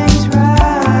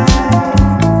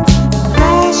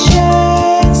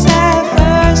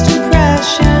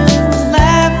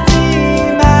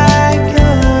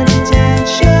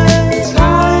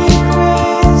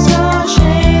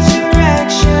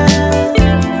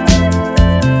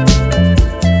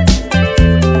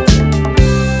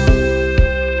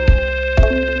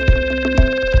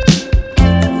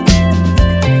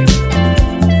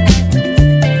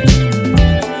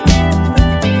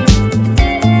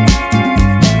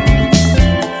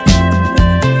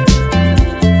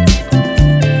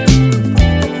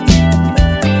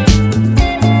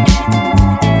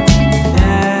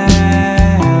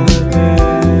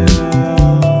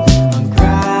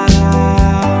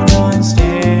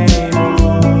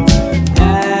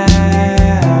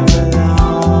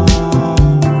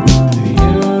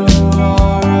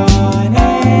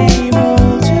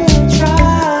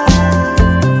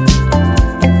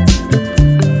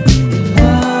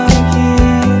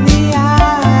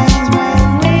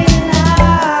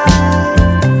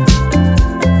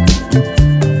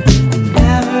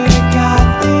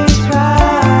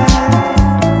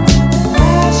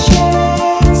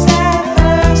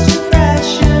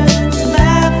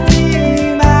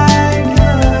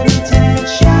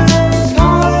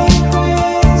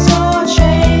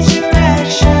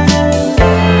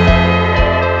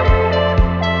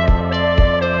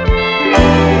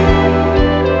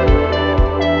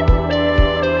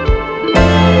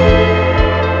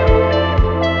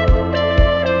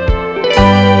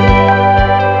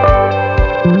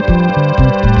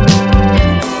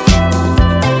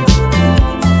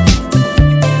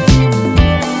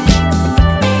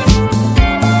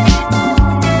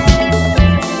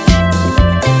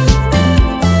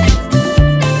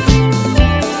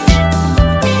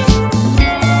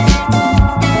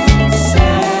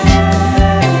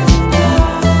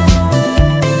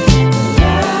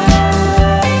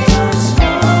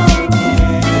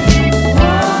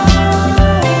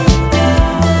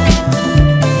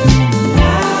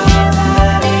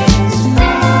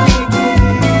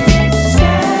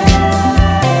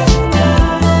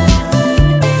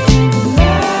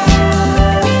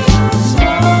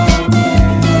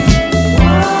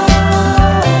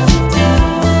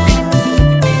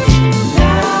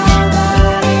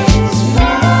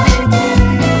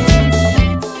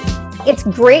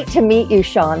it's great to meet you,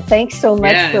 Sean. Thanks so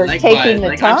much for likewise. taking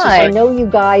the time. I know you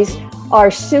guys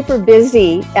are super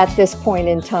busy at this point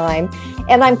in time,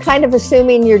 and I'm kind of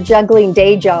assuming you're juggling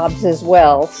day jobs as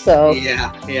well. So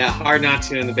yeah, hard not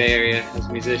to in the Bay Area as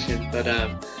a musician, but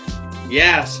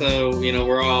so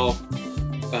we're all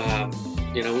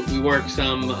we work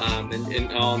some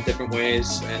in all different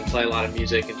ways and play a lot of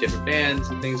music in different bands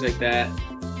and things like that.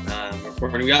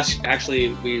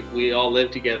 We all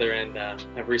live together and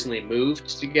have recently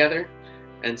moved together,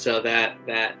 and so that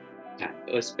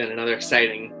it's been another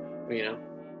exciting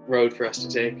road for us to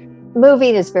take.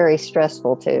 Moving is very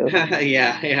stressful too.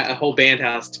 yeah, a whole band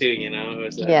house too. It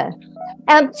was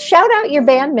And shout out your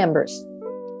band members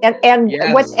and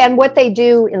yes. what they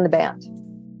do in the band.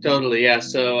 Totally, yeah.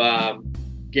 So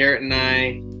Garrett and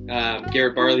I,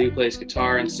 Garrett Barley, who plays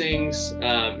guitar and sings,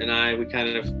 and we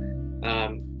kind of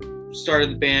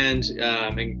started the band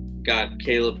and got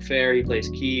Caleb Fair, he plays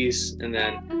keys, and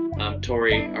then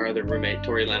Tori, our other roommate,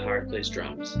 Tori Lenhart, plays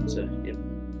drums. So,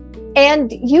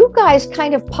 And you guys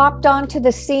kind of popped onto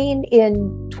the scene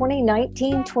in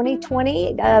 2019,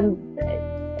 2020.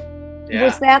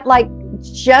 Was that like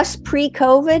just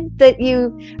pre-COVID that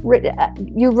you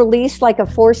released like a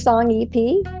 4-song EP?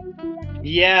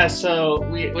 Yeah, so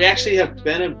we actually have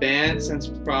been a band since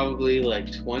probably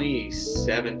like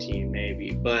 2017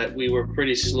 maybe, but we were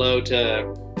pretty slow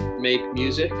to make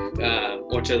music,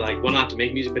 or to not to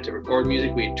make music, but to record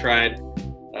music. We tried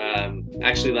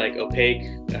actually like Opaque,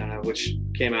 which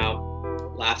came out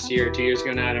last year or 2 years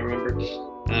ago now, I don't remember,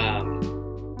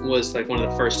 was like one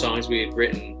of the first songs we had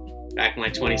written back in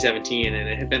like 2017, and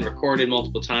it had been recorded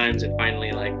multiple times and finally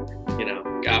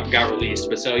got released.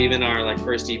 But so even our like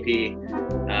first EP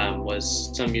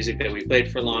was some music that we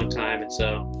played for a long time, and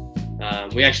so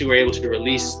we actually were able to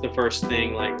release the first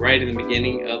thing like right in the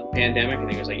beginning of the pandemic. I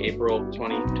think it was like April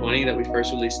 2020 that we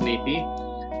first released an EP,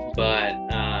 but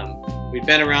we've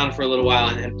been around for a little while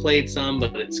and played some,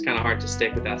 but it's kind of hard to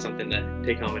stick without something to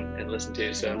take home and listen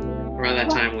to. So around that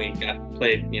time we got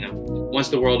played, once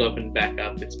the world opened back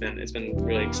up, it's been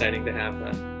really exciting to have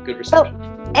good reception.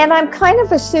 Oh, and I'm kind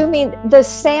of assuming the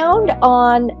sound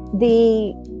on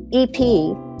the EP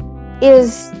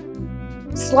is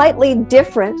slightly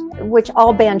different, which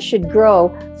all bands should grow,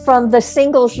 from the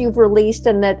singles you've released,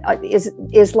 and that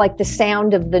is like the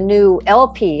sound of the new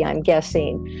LP, I'm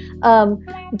guessing.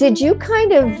 Did you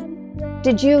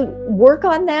work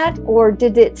on that, or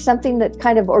did it something that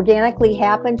kind of organically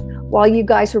happened while you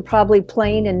guys were probably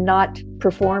playing and not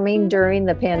performing during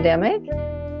the pandemic?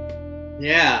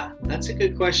 Yeah, that's a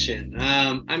good question.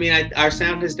 Our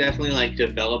sound has definitely like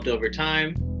developed over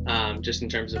time, just in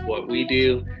terms of what we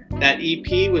do. That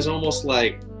EP was almost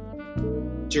like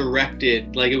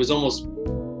directed, like it was almost,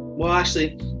 well,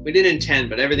 actually we didn't intend,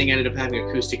 but everything ended up having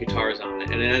acoustic guitars on it,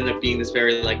 and it ended up being this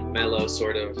very like mellow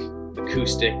sort of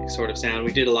acoustic sort of sound.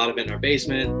 We did a lot of it in our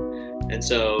basement, and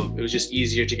so it was just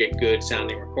easier to get good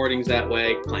sounding recordings that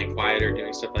way, playing quieter,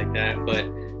 doing stuff like that. But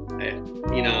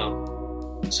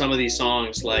some of these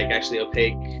songs, like actually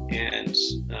Opaque and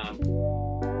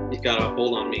You've Got a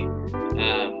Hold on Me,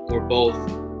 were both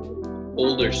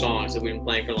older songs that we've been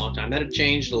playing for a long time that have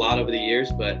changed a lot over the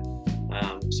years. But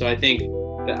so I think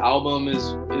the album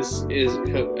is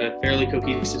a fairly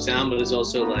cohesive sound, but is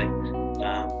also like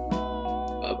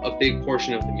a big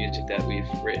portion of the music that we've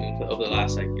written over the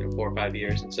last 4 or 5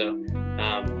 years. And so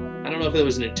I don't know if there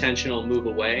was an intentional move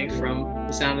away from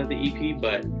the sound of the EP,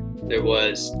 but there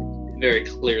was very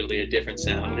clearly a different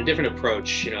sound and a different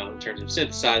approach, in terms of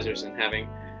synthesizers and having,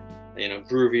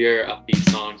 groovier, upbeat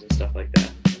songs and stuff like that.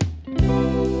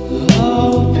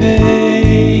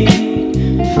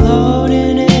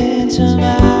 Floating into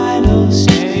my low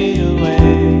stay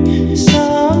away,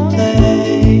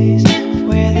 someplace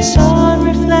where the sun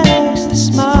reflects the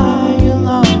smile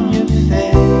on your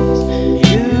face.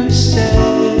 You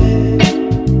said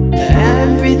that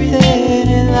everything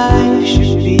in life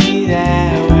should be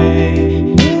that way.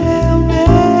 We'll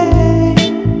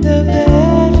make the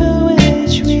bed for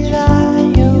which we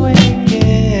lie awake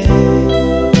in.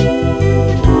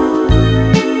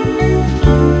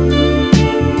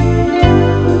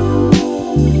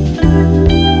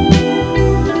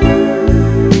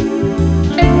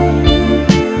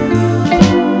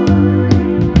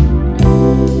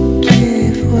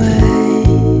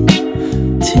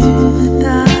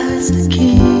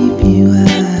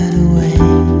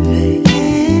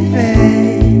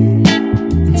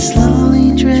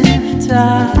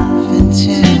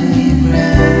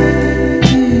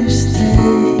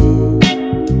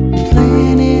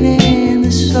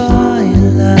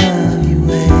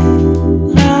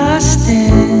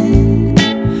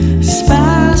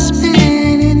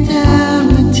 Down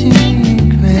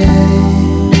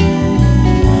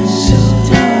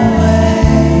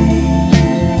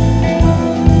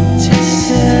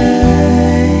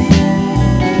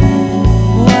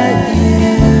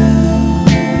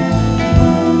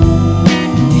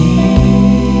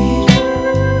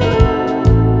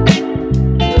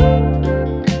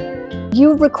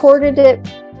recorded it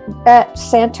at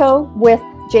Santo with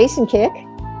Jason Kick?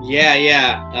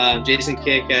 Yeah. Jason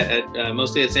Kick at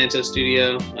mostly at Santo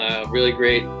Studio. Really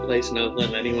great place in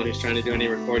Oakland. Anyone who's trying to do any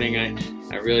recording,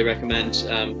 I really recommend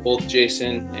both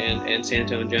Jason and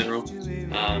Santo in general.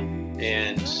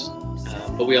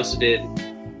 But we also did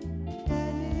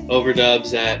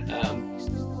overdubs at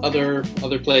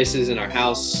other places in our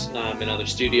house, in other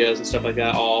studios and stuff like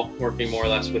that, all working more or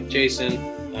less with Jason,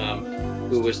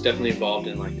 who was definitely involved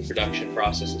in like the production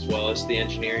process as well as the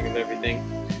engineering of everything.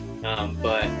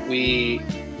 But we,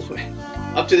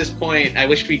 up to this point, I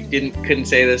wish we couldn't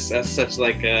say this as such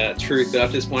like truth, but up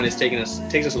to this point, it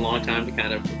takes us a long time to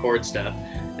kind of record stuff.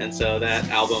 And so that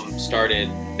album started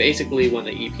basically when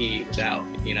the EP was out.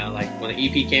 You know, like when the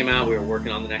EP came out, we were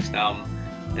working on the next album,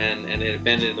 and it had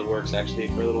been in the works actually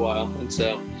for a little while. And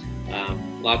so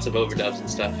lots of overdubs and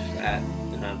stuff at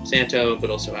Santo, but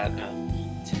also at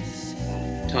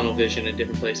Tunnel Vision and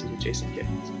different places with Jason Kidd.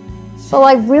 Well,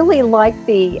 I really like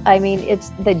it's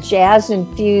the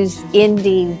jazz-infused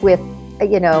indie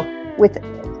with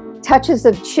touches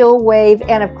of chill wave,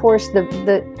 and of course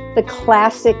the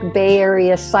classic Bay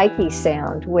Area psyche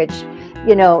sound, which,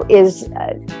 is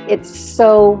it's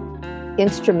so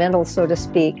instrumental, so to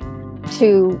speak,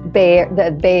 to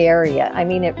the Bay Area. I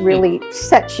mean, it really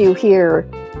sets you here.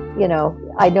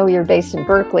 I know you're based in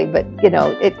Berkeley, but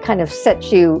it kind of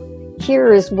sets you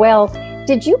here as well.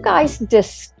 Did you guys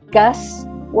discuss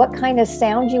what kind of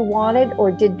sound you wanted, or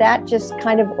did that just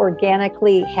kind of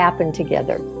organically happen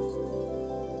together?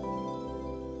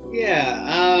 Yeah,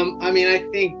 I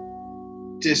think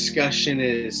discussion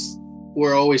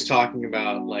we're always talking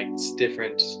about like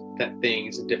different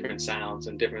things and different sounds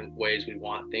and different ways we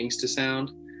want things to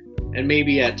sound. And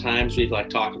maybe at times we've like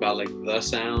talked about like the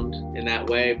sound in that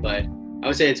way, but I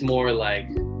would say it's more like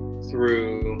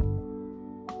through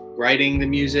writing the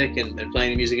music and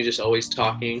playing the music and just always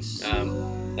talking.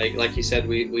 Like you said,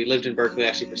 we lived in Berkeley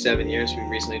actually for 7 years. We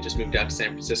recently just moved out to San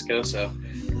Francisco, so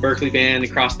Berkeley band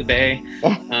across the bay.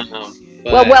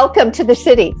 Well, welcome to the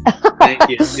city. Thank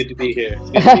you. It's good to be here.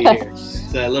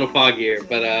 It's a little foggy here,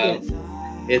 but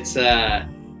it's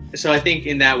so I think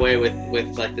in that way with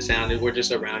like the sound, we're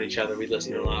just around each other. We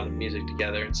listen to a lot of music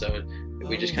together, and so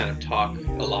we just kind of talk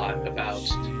a lot about.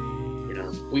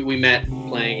 We met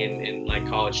playing in like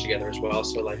college together as well,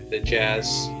 so like the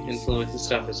jazz influence and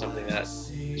stuff is something that has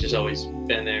just always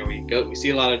been there. We see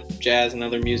a lot of jazz and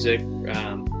other music,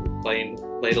 played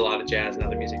a lot of jazz and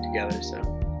other music together, so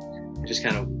it just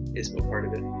kind of is a part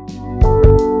of it.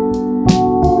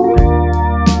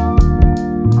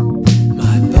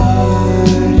 My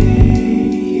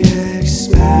body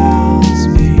expels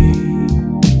me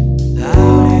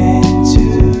out into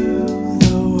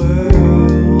the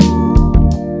world.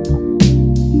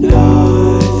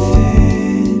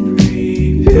 Nothing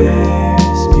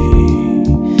prepares me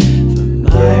for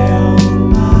my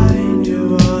own mind to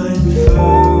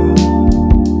unfurl.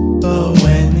 But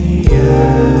when the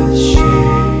earth shakes,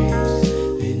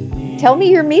 Tell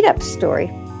me your meetup story.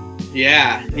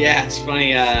 Yeah, it's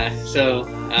funny. So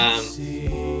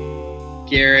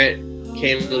Garrett,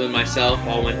 Caleb, and myself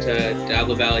all went to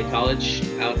Diablo Valley College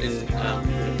out in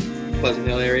Pleasant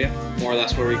Hill area, more or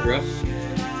less where we grew up.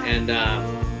 And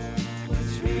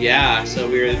so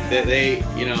we were they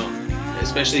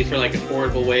especially for like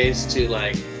affordable ways to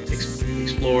like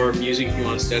explore music if you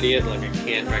want to study it. Like I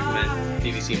can't recommend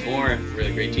DVC more.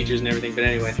 Really great teachers and everything. But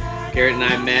anyway, Garrett and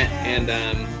I met, and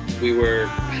we were.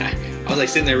 I was like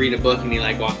sitting there reading a book, and he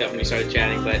like walked up and we started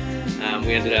chatting. But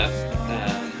we ended up,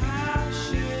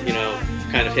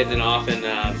 kind of hitting it off and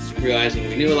realizing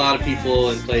we knew a lot of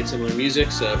people and played similar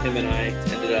music. So him and I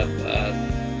ended up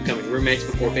becoming roommates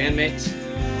before bandmates.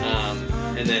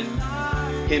 And then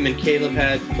him and Caleb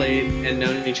had played and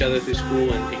known each other through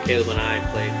school, and Caleb and I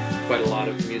played quite a lot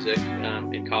of music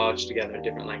in college together,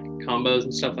 different like combos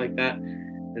and stuff like that.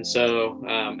 And so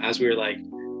as we were like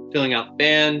filling out the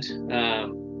band,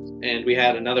 and we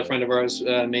had another friend of ours,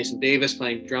 Mason Davis,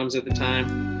 playing drums at the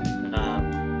time.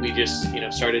 We just,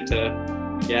 started to,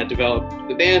 develop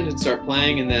the band and start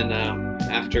playing. And then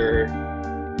after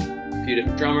a few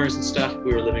different drummers and stuff,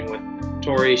 we were living with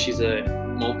Tori. She's a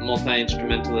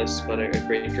multi-instrumentalist, but a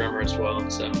great drummer as well.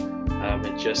 And so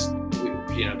it just,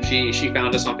 she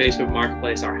found us on Facebook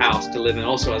Marketplace, our house to live in,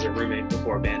 also as a roommate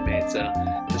before bandmate. So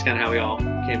that's kind of how we all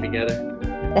came together.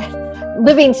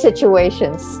 Living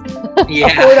situations. Yeah,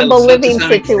 affordable living to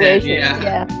some extent, situations.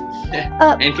 yeah.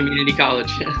 And community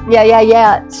college.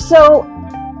 Yeah. So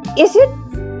is it,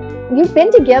 you've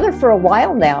been together for a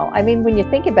while now. I mean, when you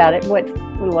think about it, what,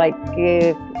 like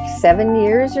 7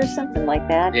 years or something like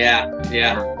that? Yeah.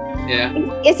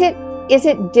 Is it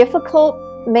difficult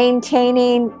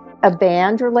maintaining a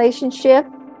band relationship,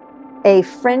 a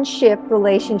friendship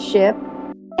relationship,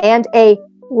 and a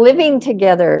living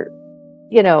together,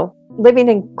 living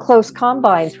in close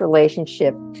combines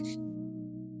relationship?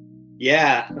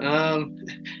 Yeah.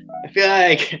 I feel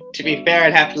like, to be fair,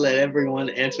 I'd have to let everyone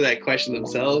answer that question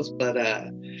themselves. But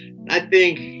I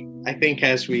think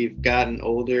as we've gotten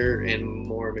older and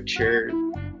more mature,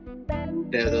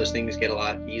 those things get a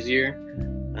lot easier.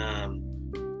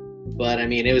 But I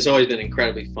mean, it was always been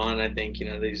incredibly fun. I think,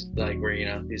 these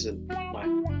these are my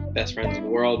best friends in the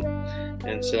world.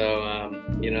 And so,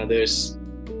 there's,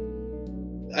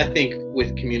 I think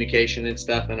with communication and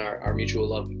stuff and our mutual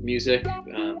love of music,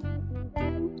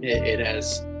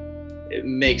 it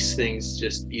makes things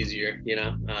just easier,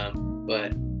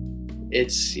 but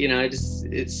it's,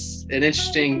 it's an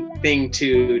interesting thing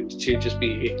to just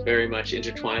be very much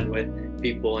intertwined with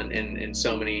people in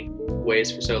so many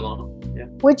ways for so long. Yeah.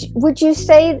 Would you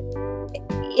say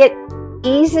it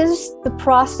eases the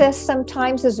process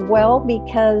sometimes as well,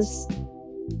 because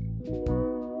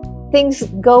things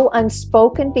go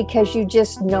unspoken because you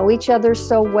just know each other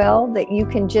so well that you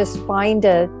can just find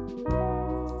a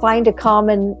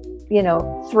common,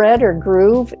 thread or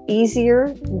groove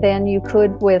easier than you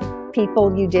could with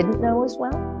people you didn't know as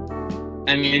well?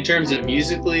 I mean, in terms of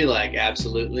musically, like,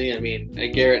 absolutely. I mean,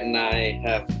 Garrett and I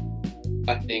have,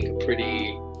 I think, a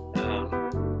pretty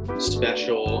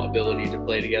special ability to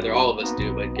play together. All of us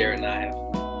do, but Garrett and I have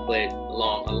played a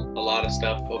lot of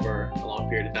stuff over a long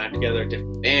period of time together,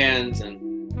 different bands,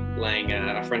 and playing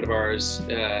a friend of ours,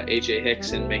 AJ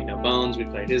Hicks, in Make No Bones. We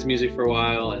played his music for a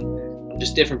while, and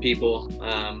just different people.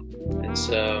 And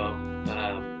so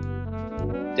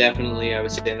definitely I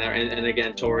would say in there. And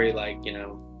again, Tori, like,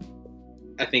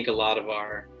 I think a lot of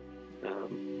our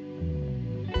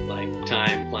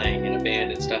time playing in a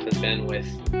band and stuff has been with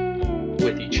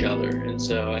each other, and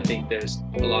so I think there's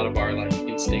a lot of our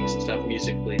instincts and stuff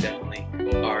musically definitely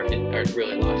are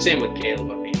really locked. Same with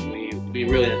Caleb. I mean, we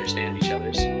really understand each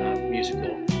other's musical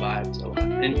vibes a lot,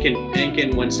 and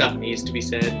can when stuff needs to be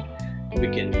said, we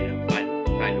can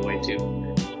find a way to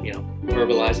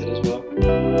verbalize it as well.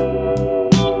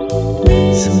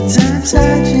 Sometimes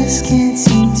I just can't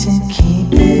seem to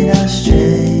keep it all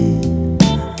straight.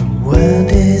 The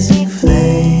world is in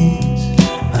flames,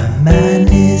 my mind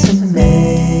is a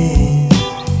maze.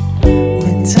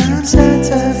 When times are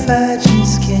tough, I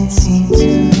just can't seem to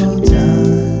hold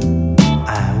on.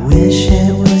 I wish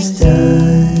it was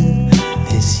done.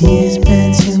 This year's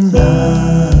been too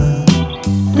long.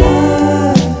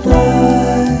 Love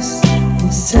lost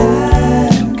as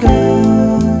time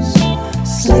goes,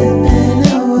 slipping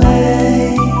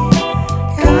away.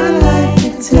 Gone like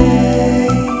the day.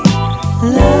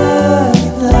 Love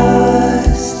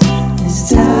lost as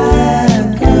time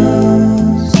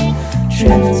goes,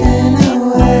 drifting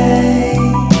away.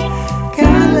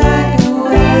 Gone like a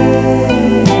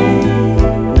wave.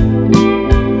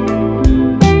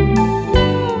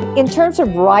 In terms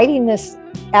of writing this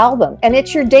album, and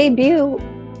it's your debut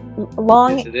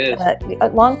long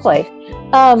play.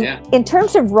 In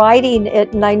terms of writing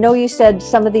it, and I know you said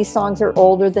some of these songs are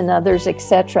older than others,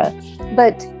 etc.,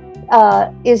 but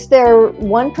is there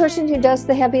one person who does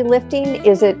the heavy lifting?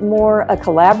 Is it more a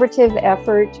collaborative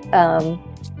effort?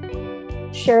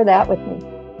 Share that with me.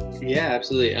 Yeah,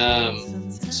 absolutely.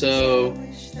 So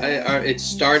it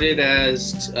started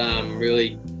as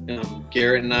really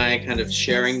Garrett and I kind of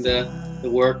sharing the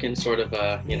work, and sort of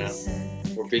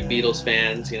we're big Beatles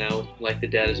fans, like the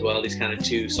Dead as well, these kind of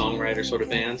two songwriter sort of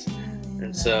bands.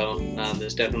 And so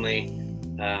there's definitely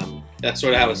that's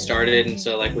sort of how it started. And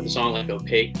so like with a song like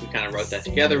Opaque, we kind of wrote that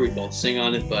together. We both sing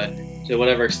on it, but to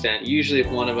whatever extent, usually if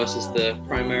one of us is the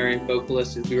primary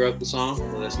vocalist, we wrote the song.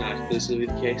 Well, that's not exclusively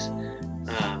the case.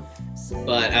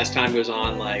 But as time goes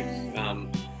on,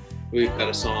 we've got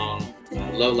a song,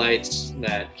 Low Lights,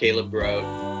 that Caleb wrote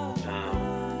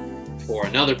for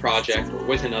another project, or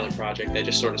with another project, that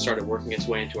just sort of started working its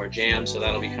way into our jam. So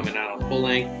that'll be coming out on full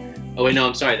length. Oh wait, no,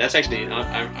 I'm sorry. That's actually,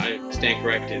 I stand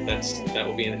corrected. That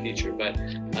will be in the future, but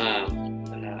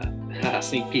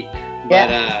sneak peek. But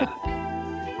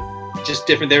just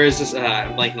different. There is this.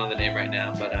 I'm blanking on the name right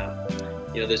now, but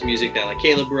there's music that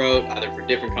Caleb wrote, either for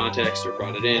different contexts or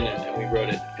brought it in, and we wrote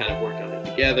it, kind of worked on it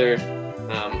together.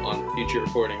 On future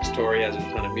recordings, Tori has a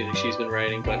ton of music she's been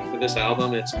writing, but for this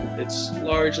album, it's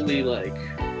largely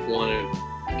one of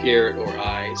Garrett or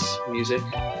I's music,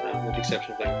 with the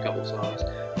exception of a couple of songs.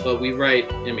 But we write.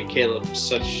 Caleb,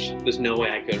 there's no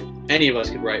way any of us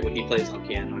could write what he plays on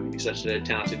piano. He's such a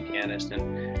talented pianist,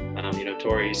 and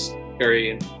Tori's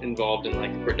very involved in the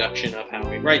production of how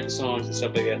we write the songs and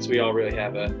stuff like that. So we all really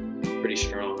have a pretty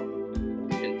strong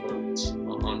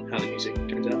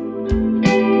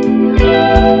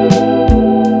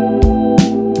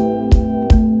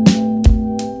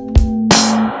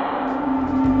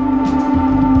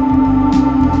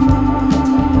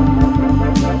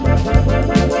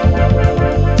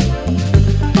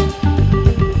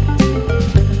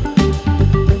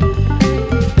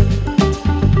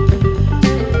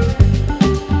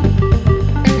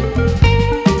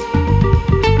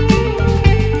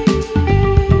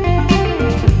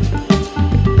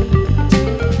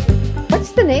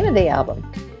of the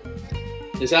album?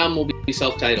 This album will be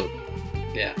self-titled.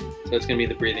 Yeah, so it's gonna be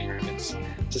The Breathing Room. It's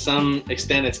to some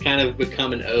extent it's kind of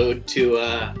become an ode to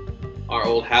our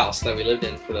old house that we lived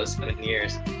in for those 7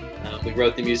 years. We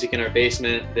wrote the music in our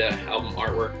basement. The album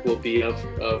artwork will be of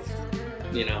a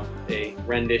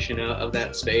rendition of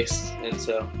that space. And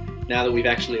so now that we've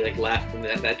actually like left and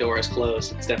that door is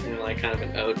closed, it's definitely like kind of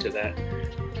an ode to that.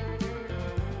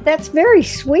 That's very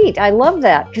sweet. I love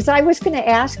that, because I was going to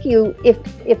ask you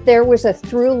if there was a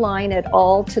through line at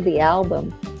all to the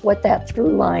album, what that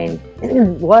through line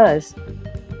was.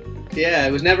 Yeah,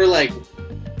 it was never like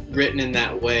written in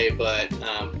that way, but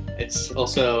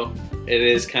it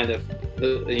is kind of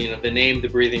the name The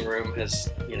Breathing Room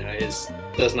does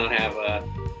not have a,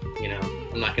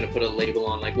 I'm not going to put a label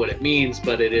on like what it means,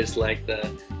 but it is like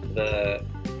the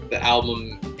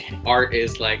album art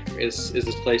is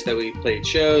this place that we played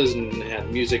shows and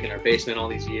had music in our basement all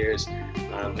these years.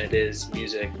 It is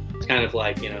music. It's kind of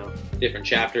like, different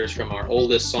chapters from our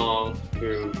oldest song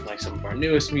through like some of our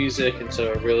newest music. And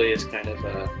so it really is kind of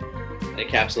an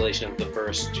encapsulation of the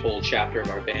first whole chapter of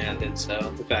our band. And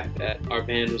so the fact that our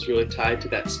band was really tied to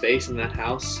that space and that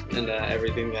house and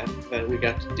everything that we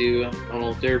got to do on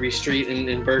Old Derby Street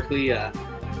in Berkeley, I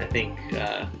think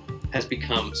has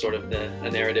become sort of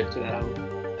a narrative to that album.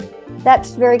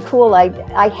 That's very cool.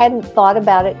 I hadn't thought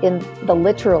about it in the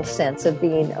literal sense of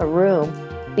being a room,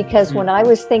 because when I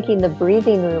was thinking The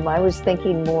Breathing Room, I was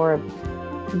thinking more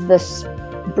of this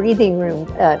breathing room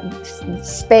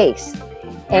space.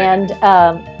 And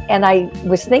I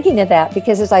was thinking of that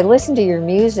because as I listen to your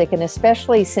music, and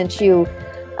especially since you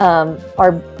are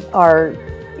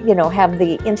have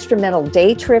the instrumental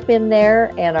Day Trip in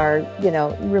there and are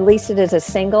release it as a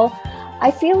single, I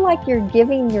feel like you're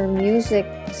giving your music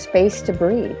space to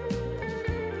breathe.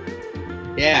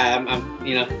 Yeah, I'm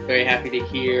very happy to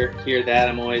hear that.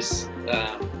 I'm always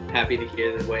happy to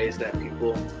hear the ways that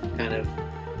people kind of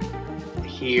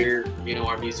hear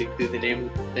our music through the name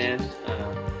of the band.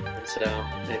 So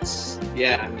it's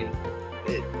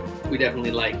we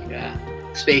definitely like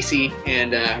spacey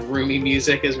and roomy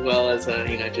music, as well as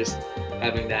just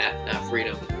having that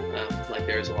freedom. Like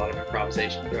there's a lot of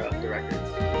improvisation throughout the record.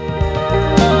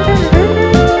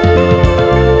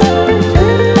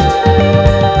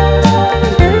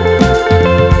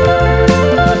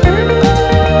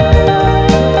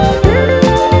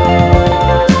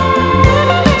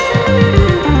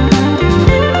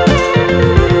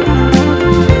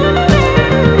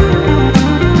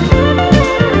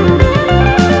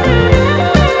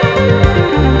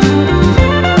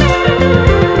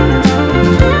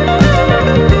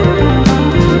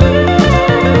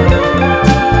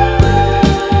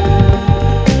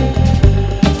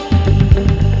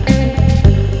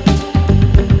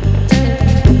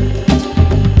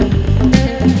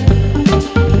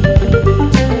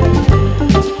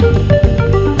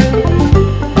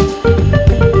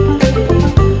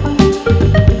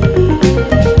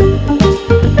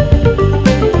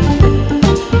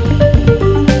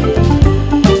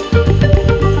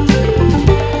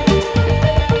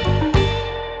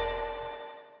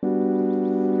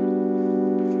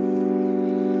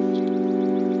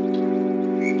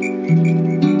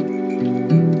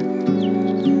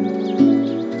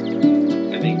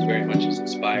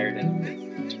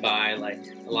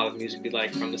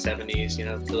 From the 70s,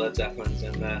 the Led Zeppelins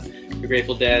and the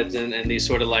Grateful Deads and these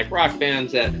sort of like rock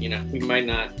bands that we might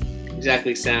not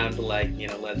exactly sound like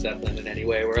Led Zeppelin in any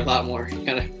way. We're a lot more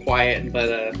kind of quiet, but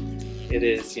it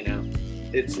is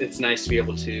it's nice to be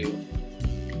able to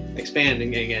expand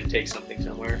and again take something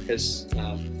somewhere, because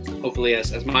hopefully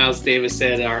as Miles Davis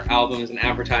said, our album is an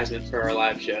advertisement for our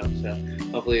live show, so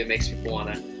hopefully it makes people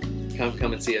want to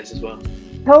come and see us as well.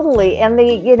 Totally. And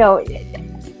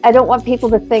I don't want people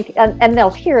to think, and they'll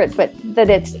hear it, but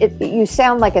that you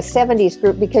sound like a 70s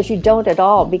group, because you don't at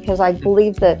all, because I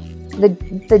believe that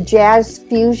the jazz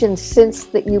fusion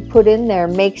synths that you put in there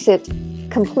makes it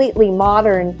completely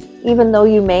modern, even though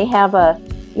you may have a,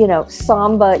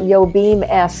 samba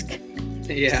Yobim-esque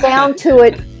sound to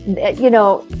it,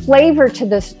 flavor to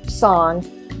this song.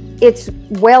 It's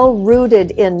well rooted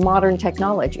in modern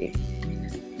technology.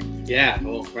 Yeah,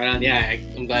 well, right on. Yeah,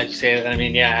 I'm glad you say that. I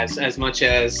mean, yeah, as much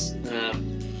as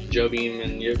Jobim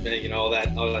and all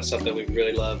that stuff that we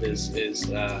really love is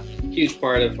a huge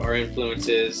part of our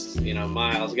influences.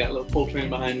 Miles got a little Coltrane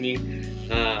behind me.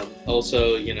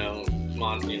 Also,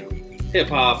 hip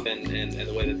hop and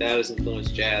the way that has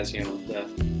influenced jazz. The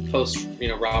post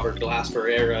Robert Glasper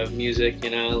era of music.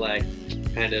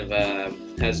 Kind of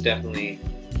has definitely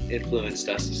influenced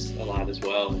us a lot as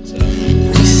well. And so.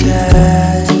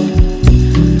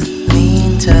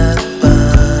 Lean top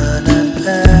on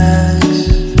a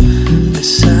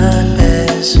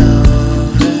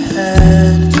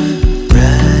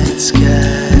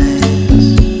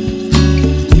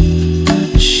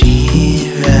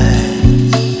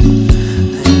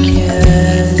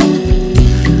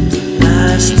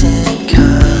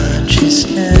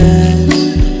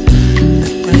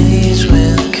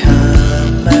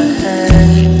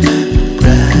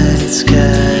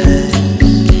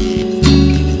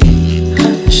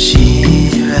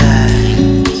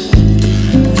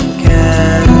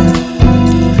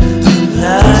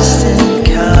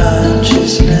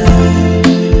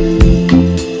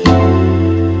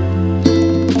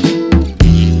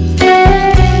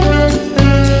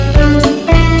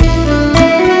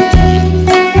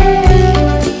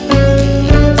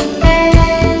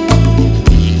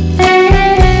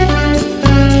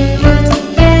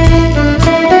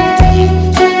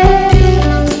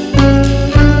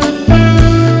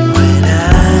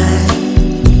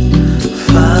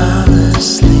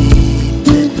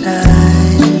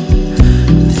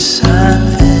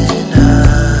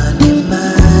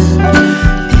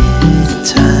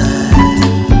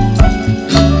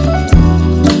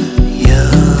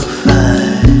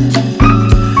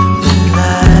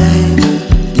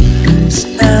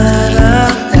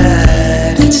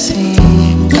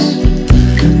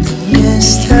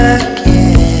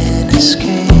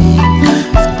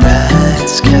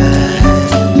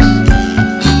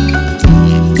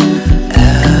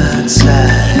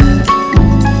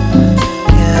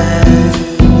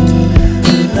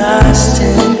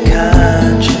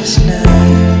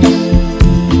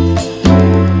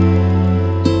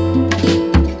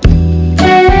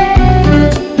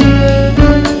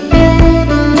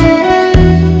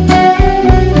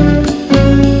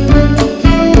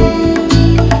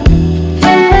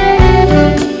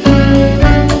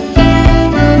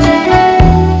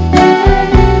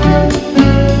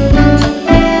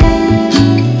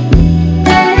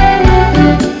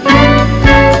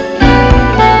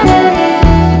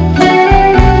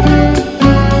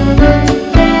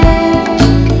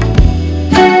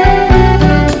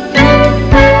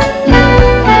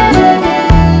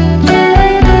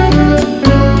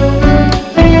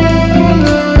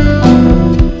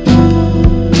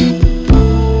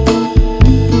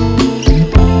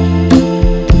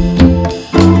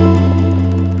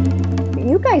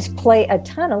play a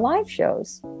ton of live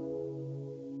shows.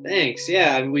 Thanks.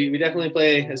 Yeah, we definitely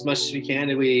play as much as we can.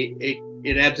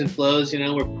 It ebbs and flows.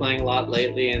 We're playing a lot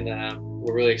lately, and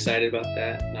we're really excited about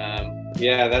that.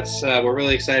 We're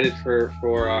really excited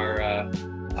for our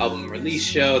album release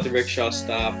show at the Rickshaw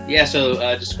Stop. Yeah. So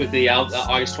just quickly,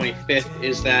 August 25th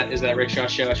is that Rickshaw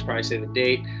show. I should probably say the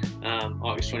date.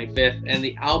 August 25th, and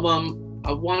the album,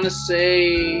 I want to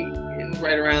say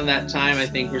right around that time. I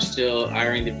think we're still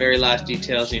ironing the very last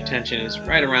details. The intention is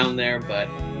right around there, but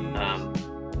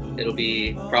it'll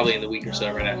be probably in the week or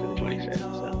so right after the 25th.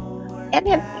 So. And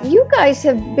you guys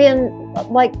have been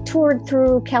toured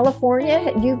through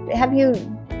California? Have you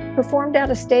performed out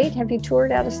of state? Have you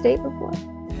toured out of state before?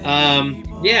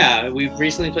 Yeah, we've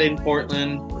recently played in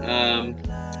Portland.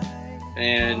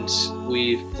 And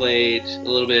we've played a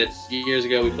little bit years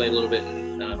ago. We played a little bit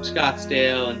in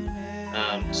Scottsdale and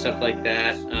stuff like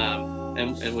that.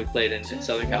 And we played in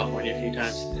Southern California a few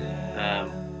times.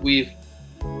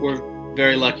 We're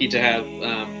very lucky to have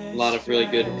a lot of really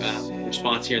good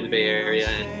response here in the Bay Area,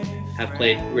 and have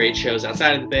played great shows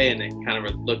outside of the Bay. And they kind of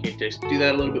are looking to do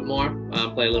that a little bit more,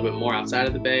 play a little bit more outside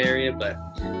of the Bay Area. But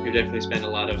we've definitely spent a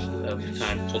lot of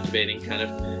time cultivating, kind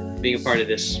of being a part of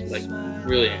this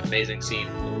really amazing scene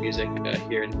of music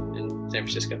here in San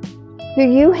Francisco. Do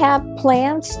you have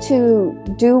plans to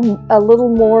do a little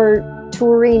more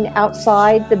touring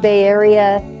outside the Bay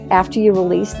Area after you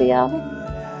release the album?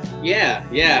 Yeah.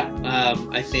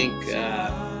 I think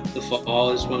the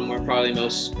fall is when we're probably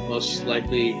most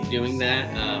likely doing that.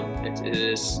 It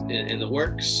is in the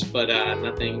works, but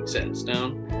nothing set in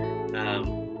stone.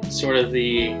 Sort of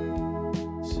the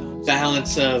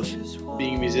balance of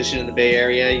being a musician in the Bay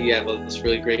Area, you have this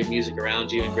really great music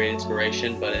around you and great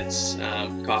inspiration, but it's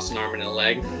costs an arm and a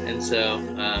leg. And so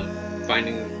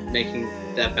making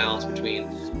that balance between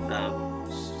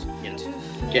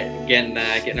getting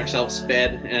ourselves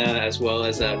fed as well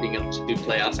as being able to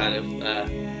play outside of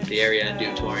the area and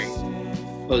do touring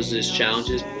poses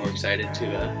challenges. We're excited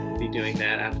to be doing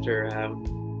that after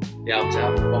the album's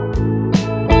out in the fall.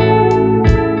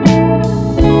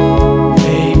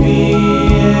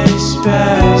 It's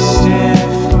best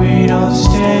if we don't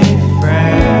stay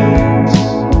friends.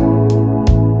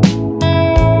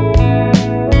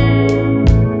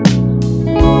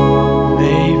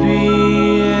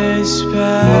 Maybe it's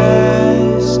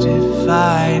best if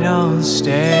I don't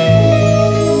stay.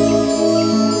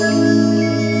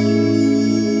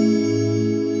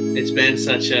 It's been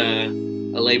such a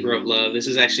labor of love. This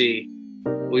is actually,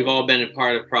 we've all been a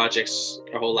part of projects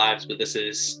our whole lives, but this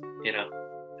is,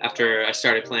 after I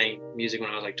started playing music when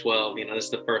I was 12, this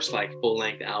is the first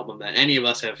full-length album that any of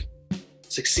us have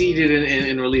succeeded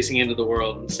in releasing into the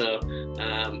world. And so,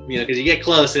 because you get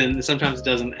close and sometimes it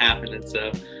doesn't happen. And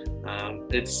so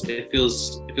it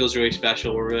feels really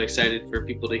special. We're really excited for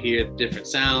people to hear the different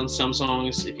sounds. Some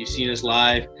songs, if you've seen us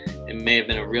live, it may have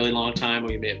been a really long time,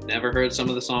 or you may have never heard some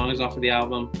of the songs off of the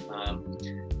album.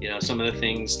 Some of the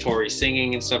things Tori's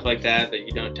singing and stuff like that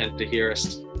you don't tend to hear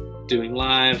us doing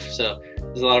live. So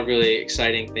there's a lot of really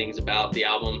exciting things about the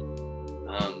album,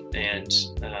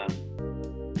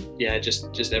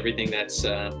 just everything that's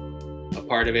a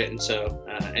part of it. And so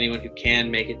anyone who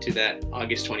can make it to that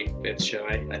August 25th show,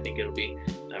 I think it'll be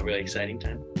a really exciting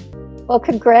time. Well,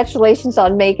 congratulations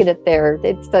on making it there.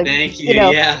 Thank you.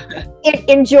 Yeah.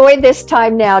 Enjoy this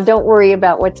time now. Don't worry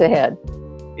about what's ahead.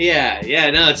 Yeah.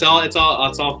 No, it's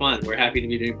all fun. We're happy to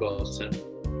be doing both. So.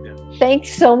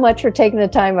 Thanks so much for taking the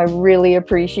time. I really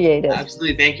appreciate it.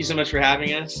 Absolutely. Thank you so much for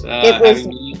having us.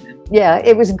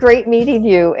 It was great meeting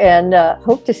you, and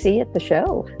hope to see you at the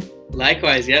show.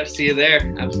 Likewise. Yep. See you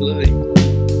there. Absolutely.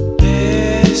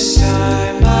 This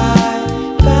time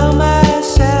I found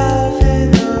myself in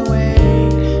the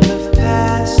wake of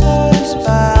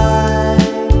passers-by.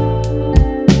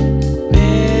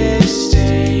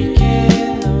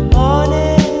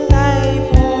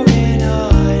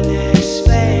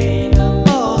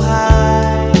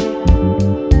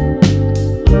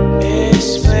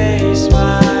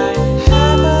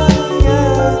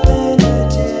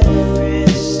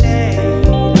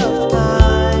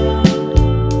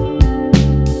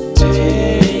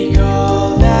 Take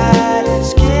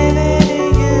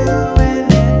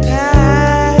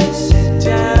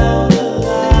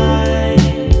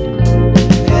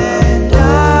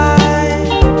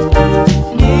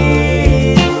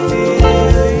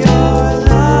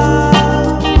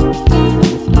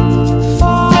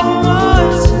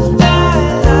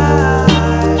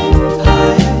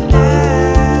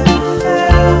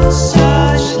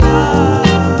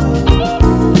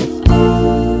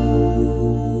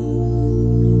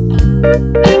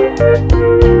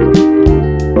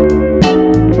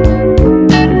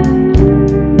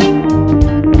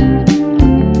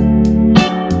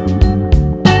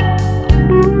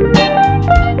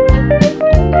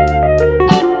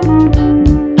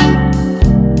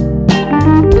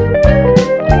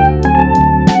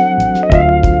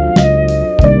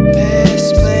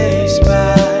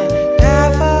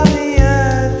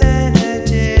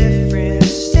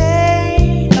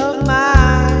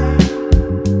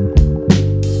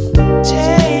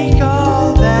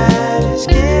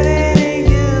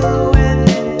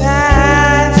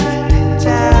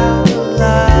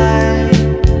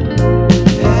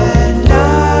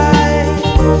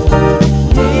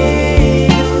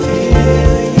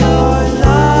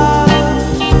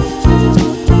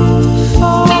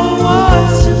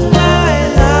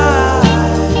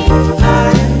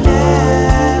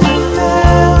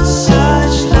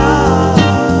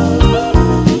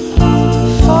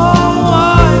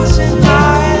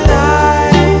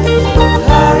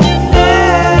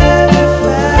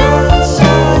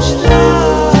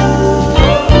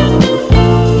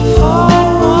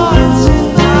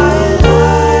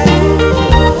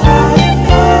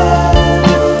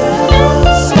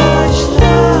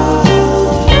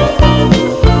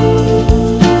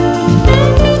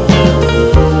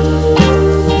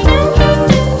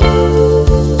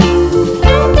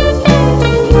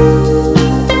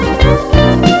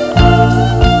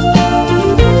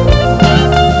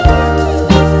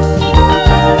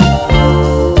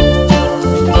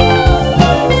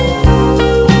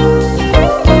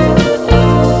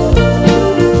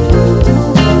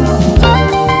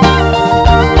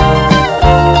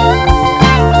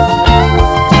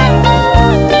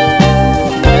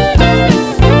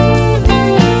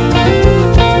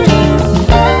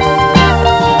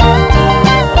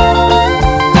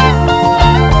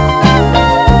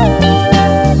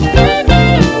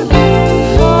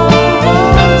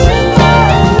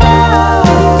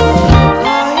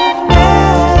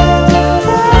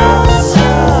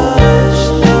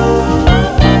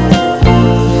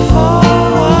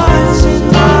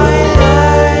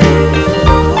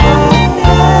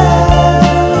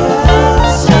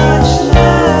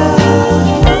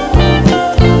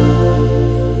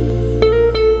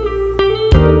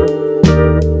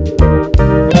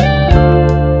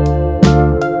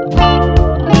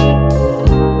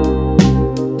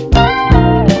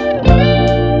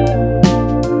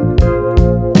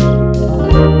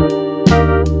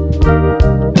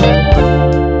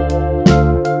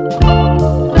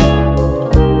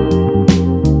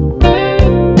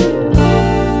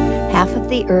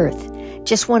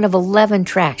just one of 11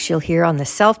 tracks you'll hear on the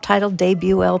self-titled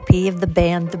debut LP of the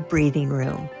band, The Breathing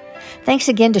Room. Thanks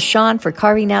again to Sean for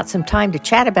carving out some time to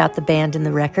chat about the band and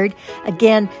the record.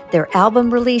 Again, their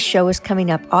album release show is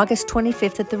coming up August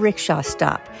 25th at the Rickshaw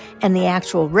Stop, and the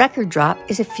actual record drop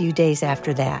is a few days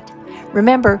after that.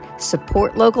 Remember,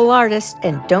 support local artists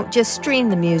and don't just stream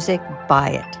the music, buy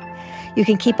it. You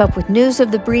can keep up with news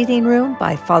of The Breathing Room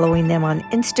by following them on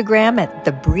Instagram at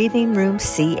The Breathing Room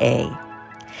CA.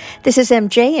 This is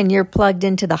MJ, and you're plugged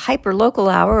into the hyper-local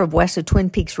hour of West of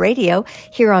Twin Peaks Radio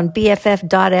here on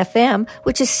BFF.FM,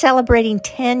 which is celebrating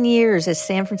 10 years as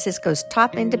San Francisco's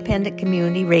top independent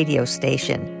community radio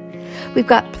station. We've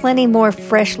got plenty more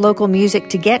fresh local music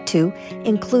to get to,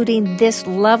 including this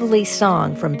lovely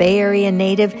song from Bay Area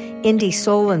native, indie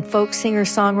soul and folk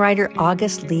singer-songwriter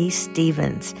August Lee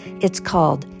Stevens. It's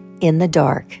called In the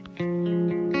Dark.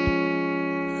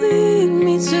 Lead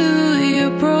me to your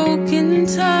broken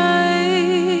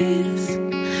ties.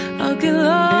 I'll get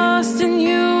lost in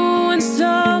you and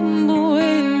stumble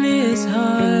when it's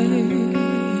hard.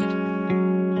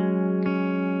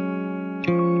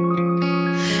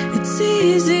 It's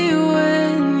easy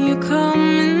when you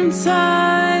come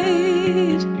inside.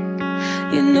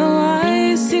 You know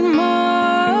I see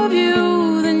more of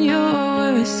you than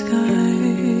your skies.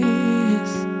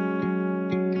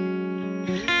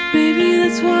 Maybe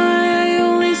that's why I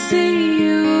only see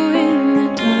you in the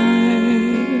dark.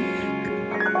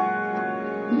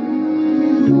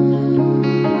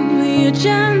 You're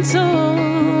gentle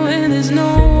and there's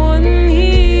no one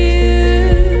here,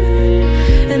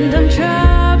 and I'm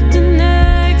trapped in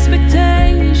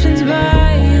expectations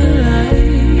by the light.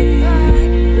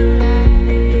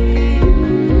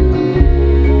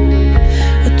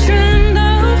 A trend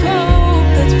of hope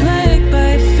that's plagued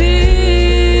by fears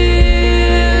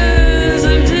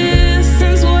of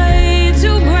distance way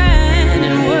too grand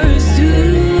and words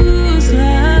too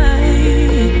slight.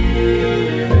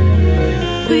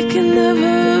 We can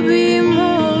never be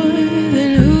more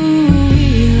than who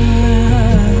we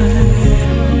are.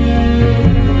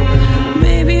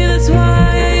 Maybe that's why I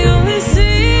only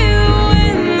see you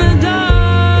in the dark.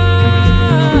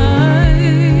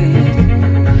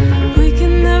 We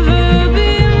can never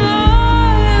be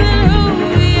more than who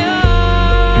we are.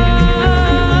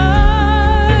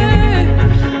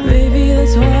 Maybe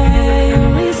that's why I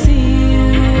only see you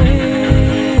in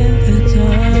the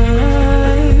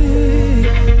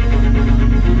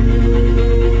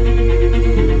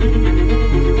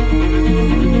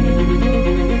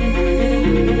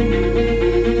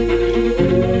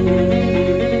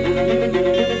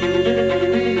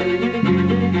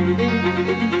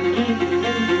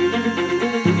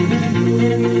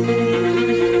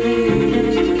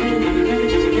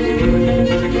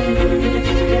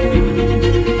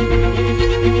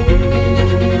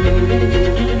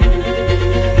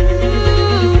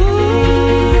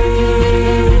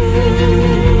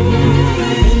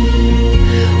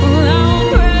I'll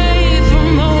pray for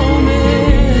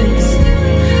moments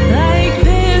like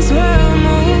this where I'm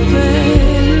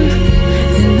open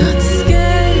and not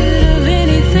scared of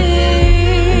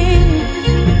anything.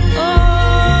 Oh,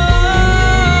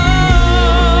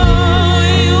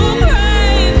 you'll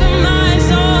pray for my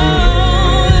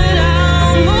soul that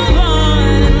I'll move on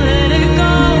and let it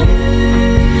go,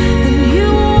 and you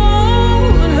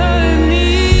won't hurt me.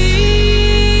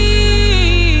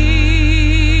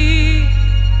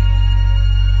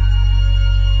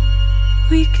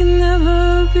 We can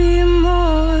never be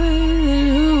more than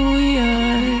who we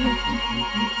are.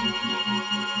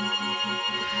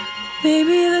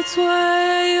 Maybe that's why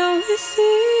I only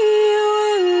see you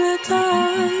in the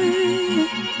dark.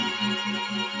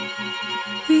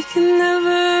 We can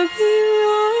never be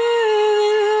more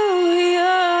than who we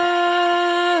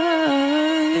are.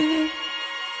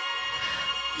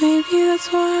 Maybe that's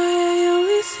why I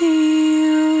only see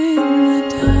you in the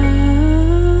dark.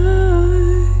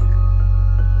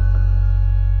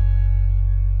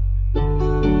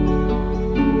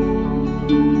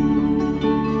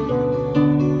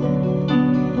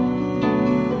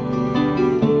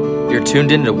 You're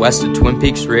tuned into West of Twin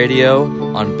Peaks Radio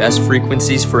on Best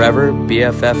Frequencies Forever,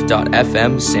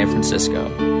 BFF.FM, San Francisco.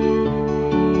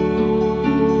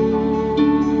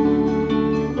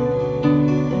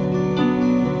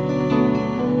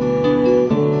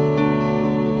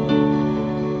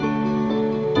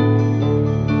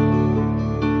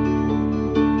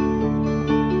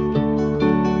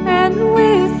 And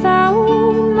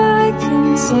without my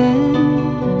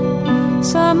consent,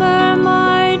 summer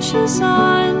marches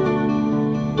on.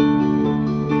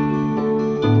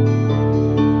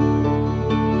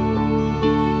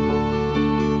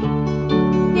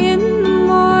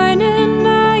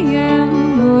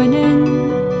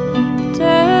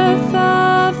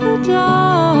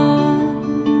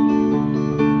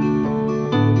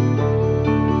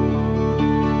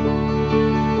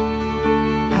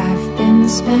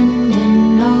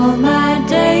 spending all my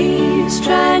days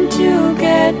trying to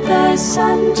get the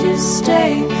sun to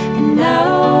stay, and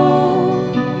now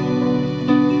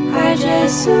I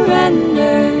just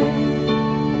surrender.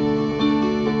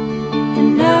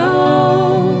 And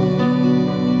now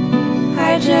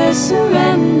I just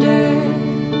surrender.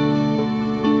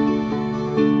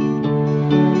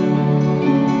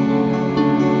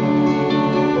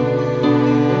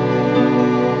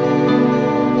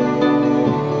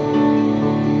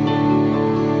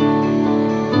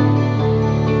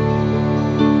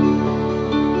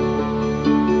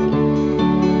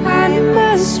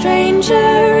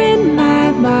 Stranger in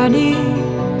my body,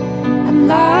 I'm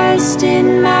lost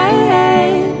in my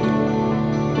head.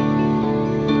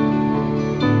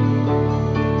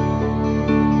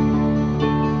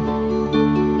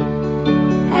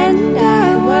 And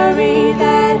I worry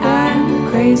that I'm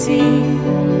crazy,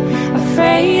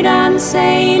 afraid I'm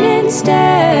sane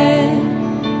instead.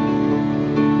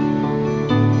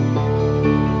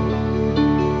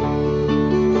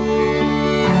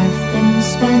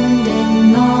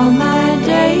 Spending all my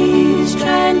days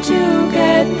trying to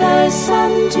get the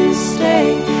sun to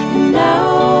stay, and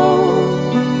now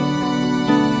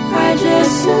I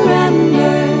just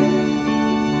surrender.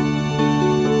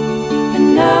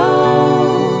 And now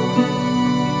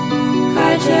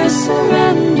I just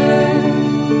surrender.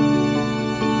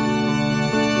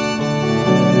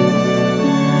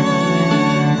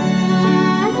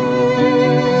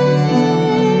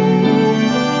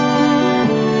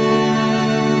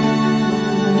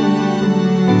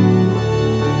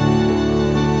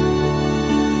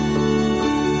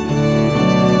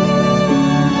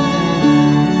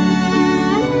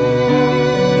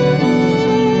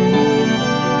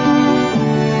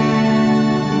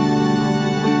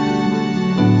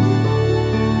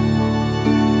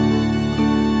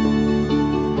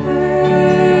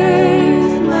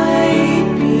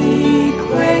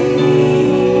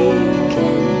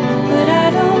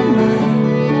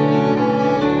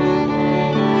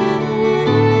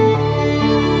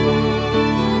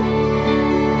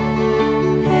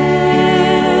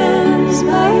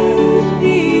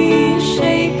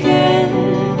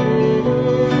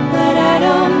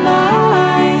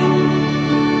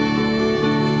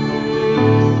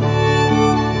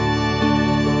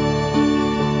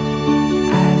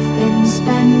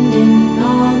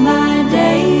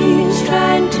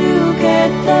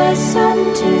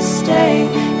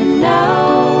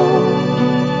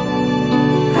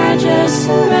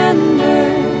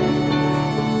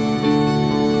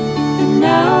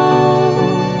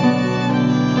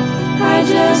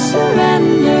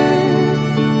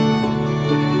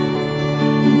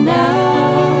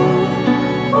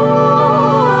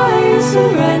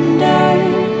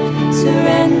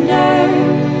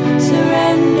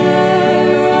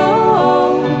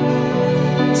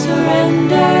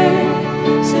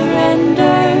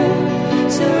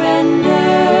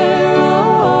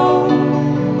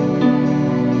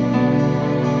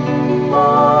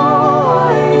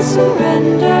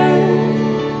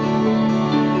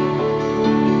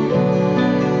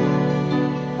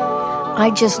 I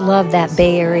just love that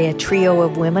Bay Area trio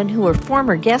of women who are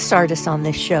former guest artists on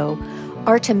this show.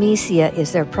 Artemisia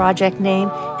is their project name,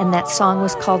 and that song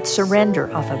was called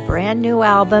Surrender off a brand new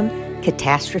album,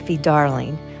 Catastrophe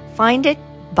Darling. Find it,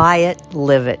 buy it,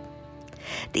 live it.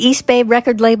 The East Bay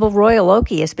record label Royal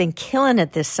Okie has been killing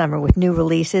it this summer with new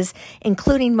releases,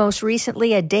 including most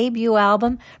recently a debut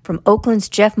album from Oakland's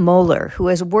Jeff Moeller, who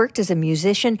has worked as a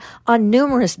musician on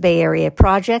numerous Bay Area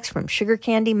projects from Sugar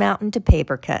Candy Mountain to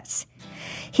Paper Cuts.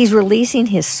 He's releasing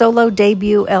his solo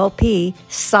debut LP,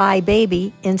 Sigh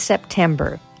Baby, in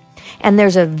September. And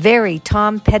there's a very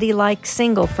Tom Petty-like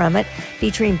single from it,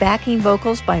 featuring backing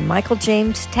vocals by Michael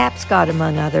James Tapscott,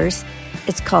 among others.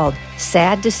 It's called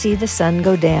Sad to See the Sun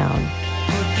Go Down.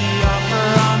 Put the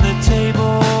offer on the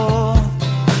table,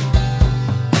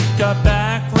 got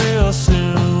back real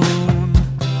soon.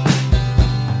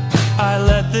 I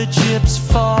let the chips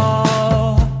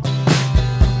fall,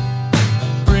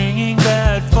 bringing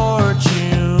bad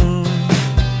fortune.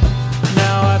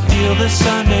 Now I feel the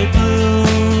Sunday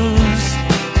blues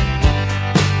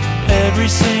every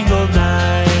single night.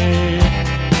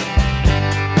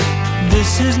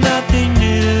 This is nothing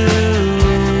new,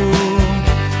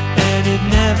 and it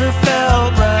never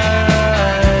felt right.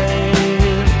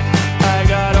 I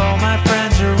got all my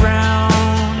friends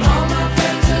around,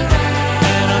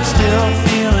 and I'm still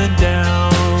feeling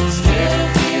down.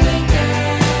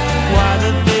 Why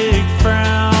the big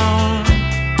frown?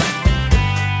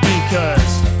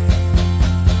 Because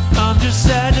I'm just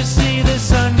sad to see the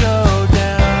sun go down.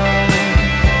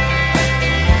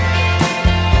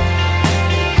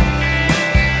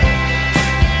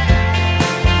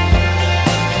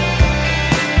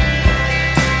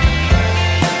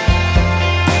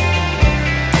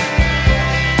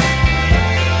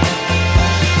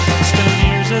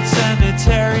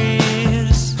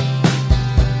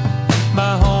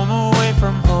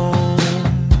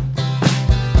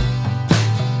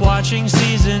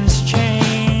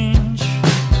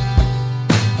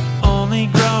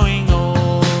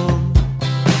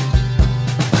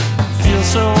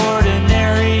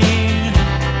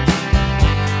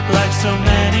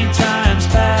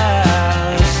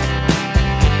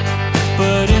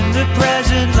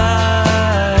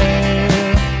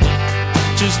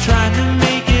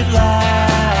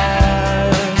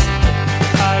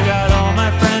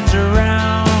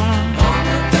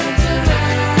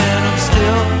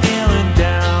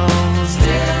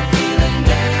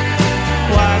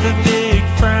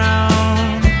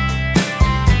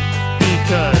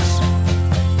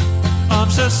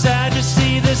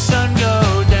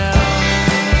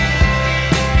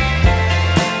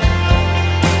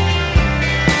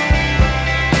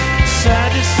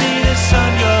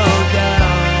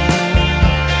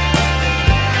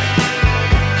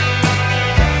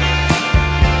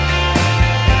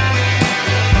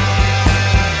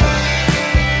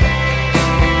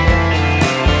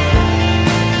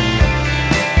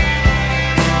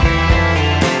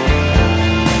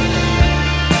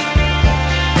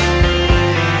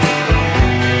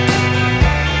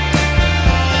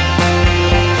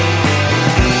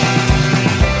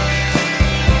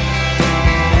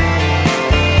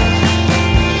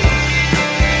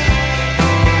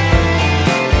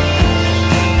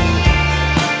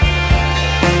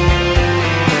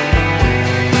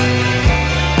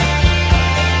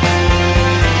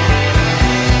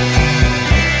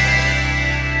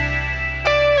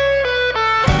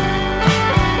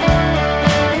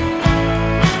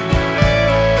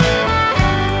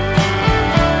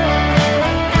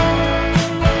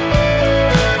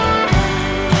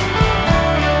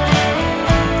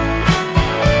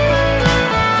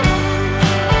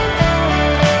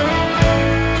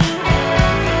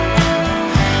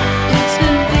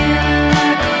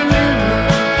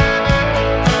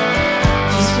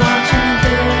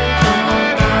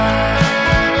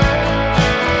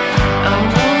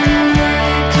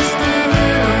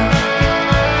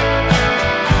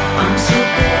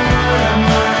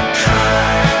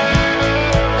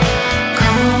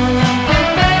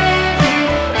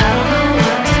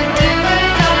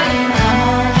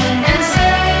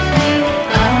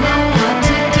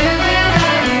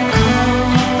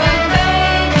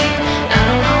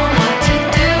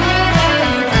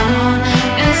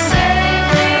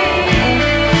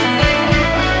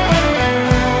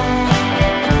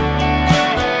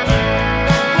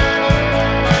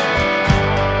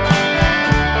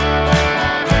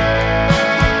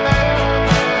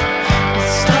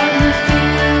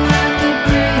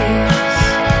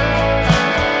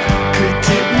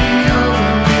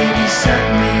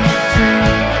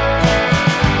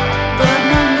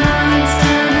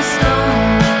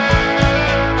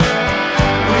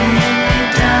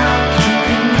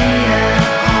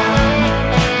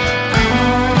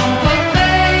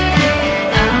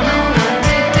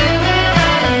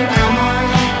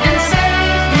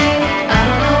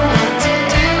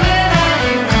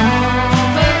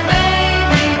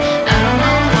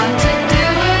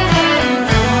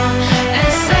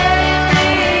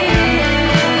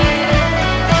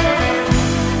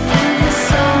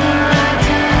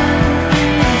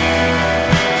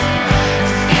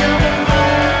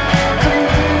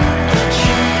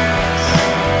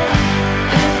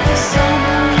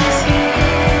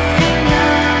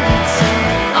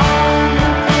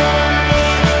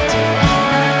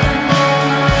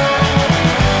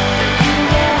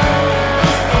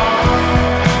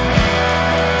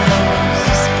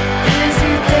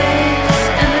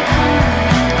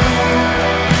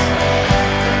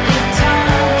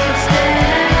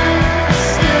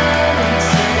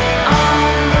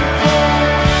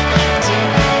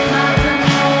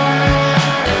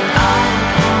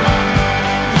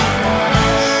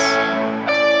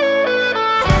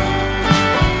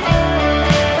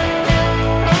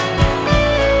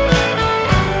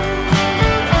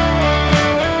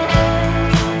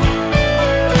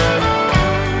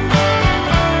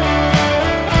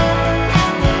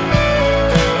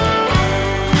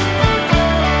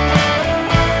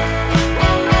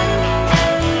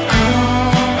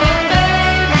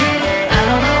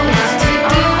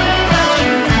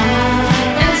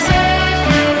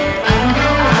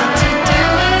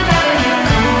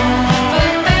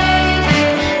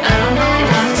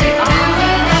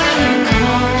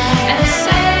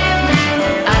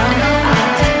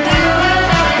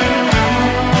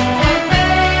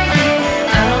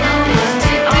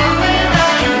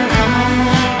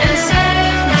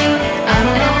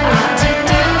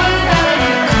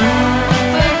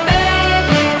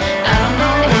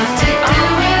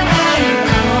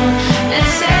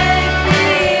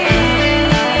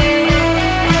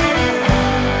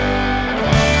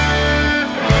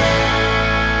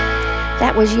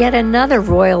 That was yet another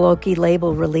Royal Okie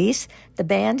label release. The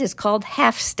band is called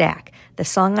Half Stack. The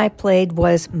song I played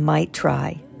was Might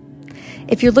Try.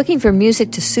 If you're looking for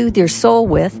music to soothe your soul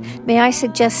with, may I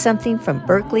suggest something from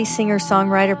Berkeley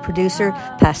singer-songwriter-producer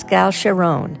Pascal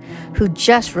Sharon, who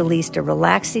just released a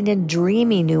relaxing and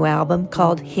dreamy new album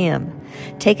called Him.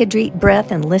 Take a deep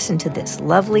breath and listen to this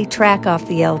lovely track off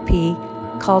the LP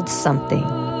called Something.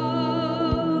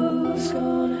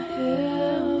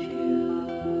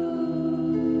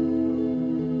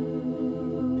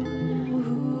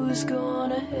 Who's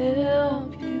gonna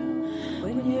help you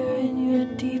when you're in your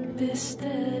deepest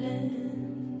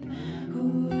end?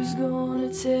 Who's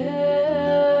gonna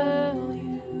tell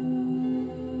you?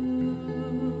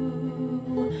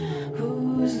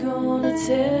 Who's gonna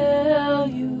tell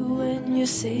you when you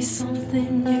say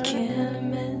something you can't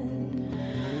amend?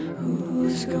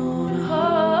 Who's gonna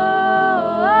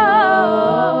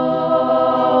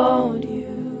hold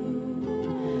you?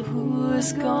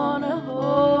 Who's gonna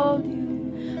hold you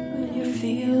when you're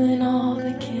feeling all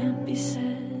that can't be said?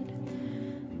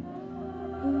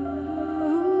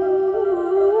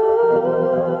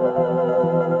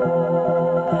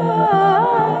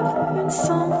 I've learned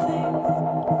something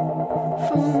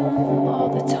from all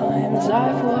the times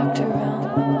I've walked around the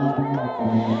block.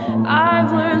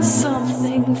 I've learned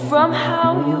something from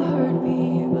how you hurt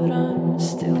me, but I'm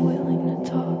still willing to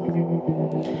talk.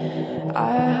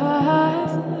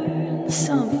 I've learned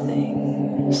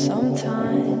something.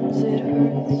 Sometimes it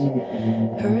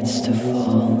hurts to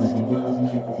fall in love.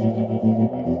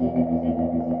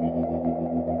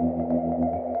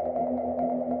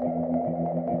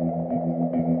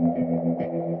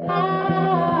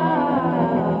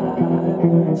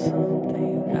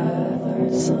 I've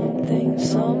learned something.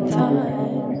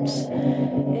 Sometimes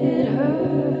it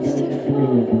hurts to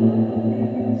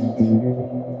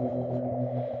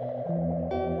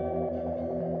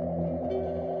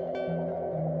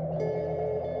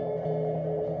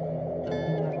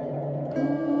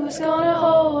Who's gonna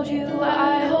hold you?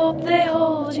 I hope they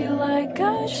hold you like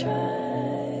I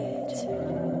tried to.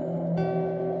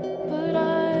 But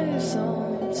I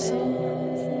something,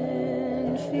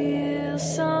 feel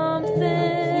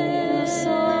something.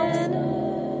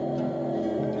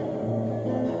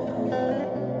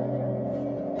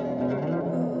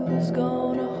 Who's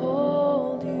gonna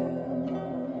hold you?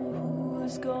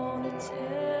 Who's gonna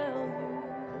tell you?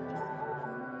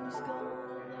 Who's gonna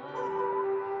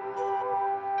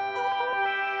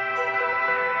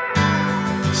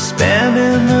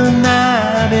Spending the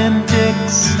night in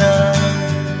Dixon,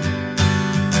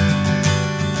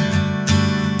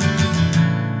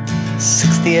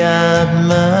 60-odd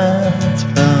miles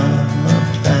from a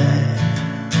plane.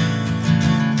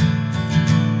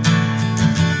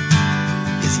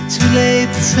 Is it too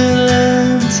late to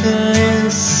learn to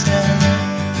listen?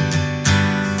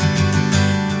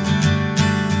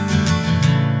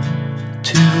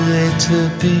 Too late to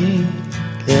be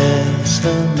less a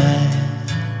man?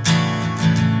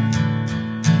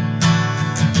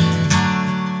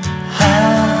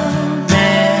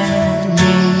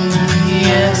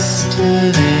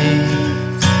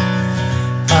 Yesterdays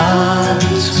are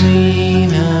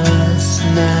between us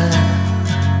now.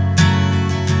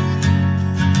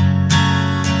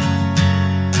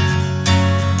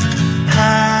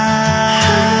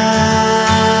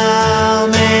 How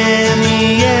many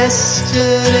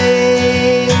yesterdays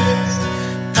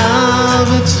are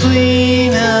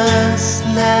between us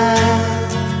now?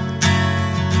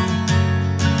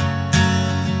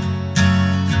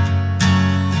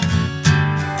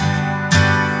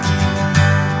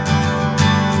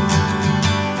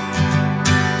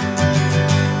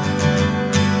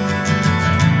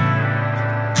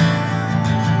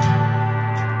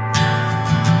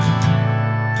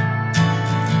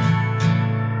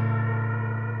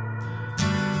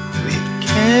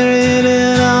 Carried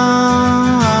it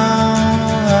on,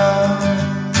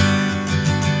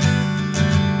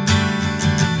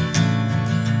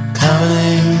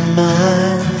 counting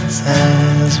miles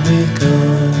as we go.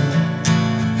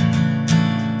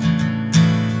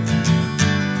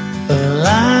 A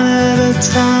line at a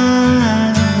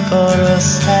time for a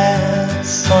sad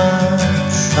swan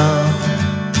song,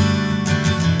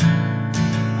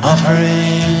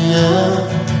 offering up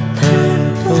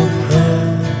purple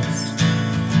rose.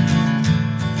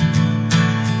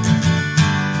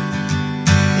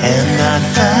 And I'd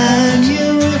find you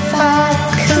if I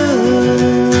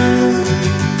could,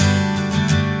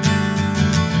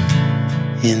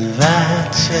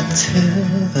 invite you to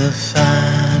the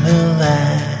final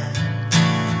act.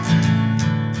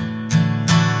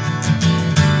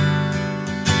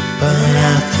 but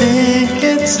I think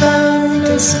it's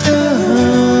understood.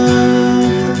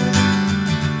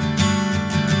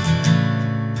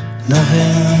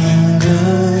 Nothing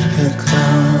good could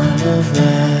come of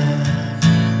that.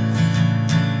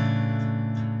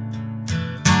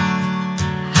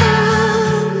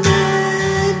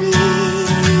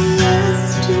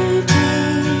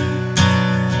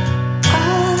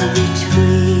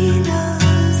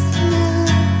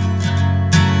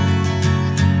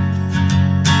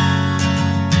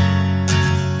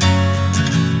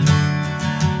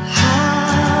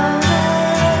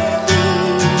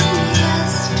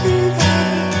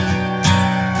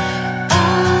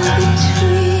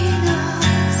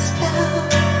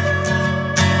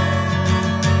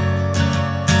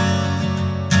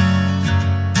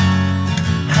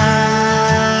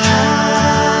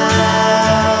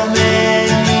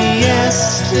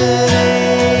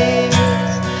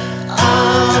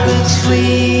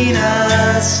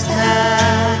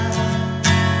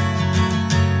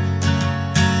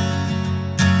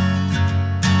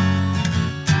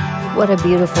 What a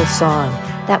beautiful song.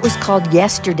 That was called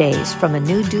Yesterdays from a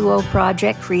new duo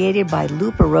project created by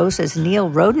Luparosa's Neil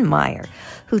Rodenmeyer,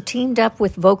 who teamed up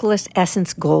with vocalist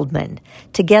Essence Goldman.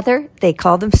 Together, they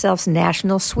call themselves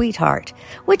National Sweetheart,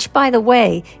 which, by the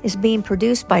way, is being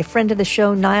produced by friend of the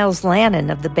show Niles Lannon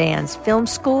of the bands Film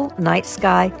School, Night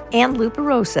Sky, and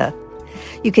Luparosa.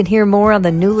 You can hear more on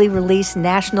the newly released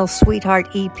National Sweetheart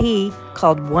EP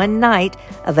called One Night,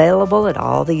 available at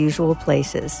all the usual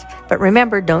places. But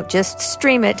remember, don't just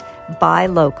stream it, buy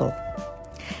local.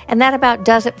 And that about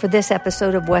does it for this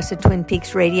episode of West of Twin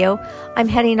Peaks Radio. I'm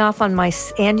heading off on my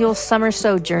annual summer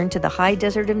sojourn to the high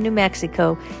desert of New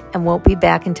Mexico and won't be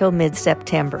back until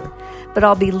mid-September. But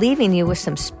I'll be leaving you with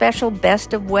some special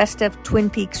Best of West of Twin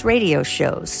Peaks radio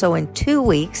shows. So in 2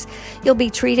 weeks, you'll be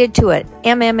treated to an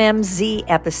MMMZ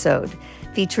episode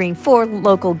featuring 4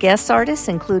 local guest artists,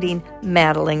 including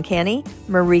Madeline Kenny,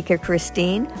 Marika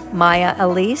Christine, Maya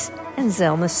Elise, and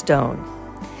Zelma Stone.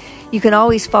 You can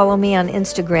always follow me on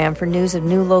Instagram for news of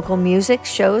new local music,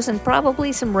 shows, and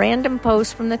probably some random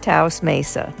posts from the Taos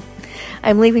Mesa.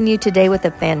 I'm leaving you today with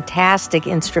a fantastic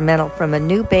instrumental from a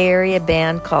new Bay Area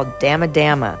band called Dama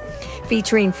Dama,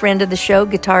 featuring friend of the show,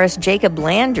 guitarist Jacob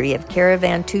Landry of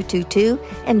Caravan 222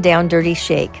 and Down Dirty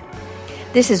Shake.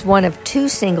 This is one of 2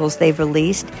 singles they've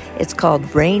released. It's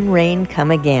called Rain, Rain,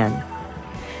 Come Again.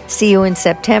 See you in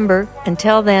September.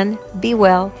 Until then, be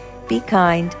well, be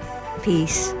kind,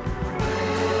 peace.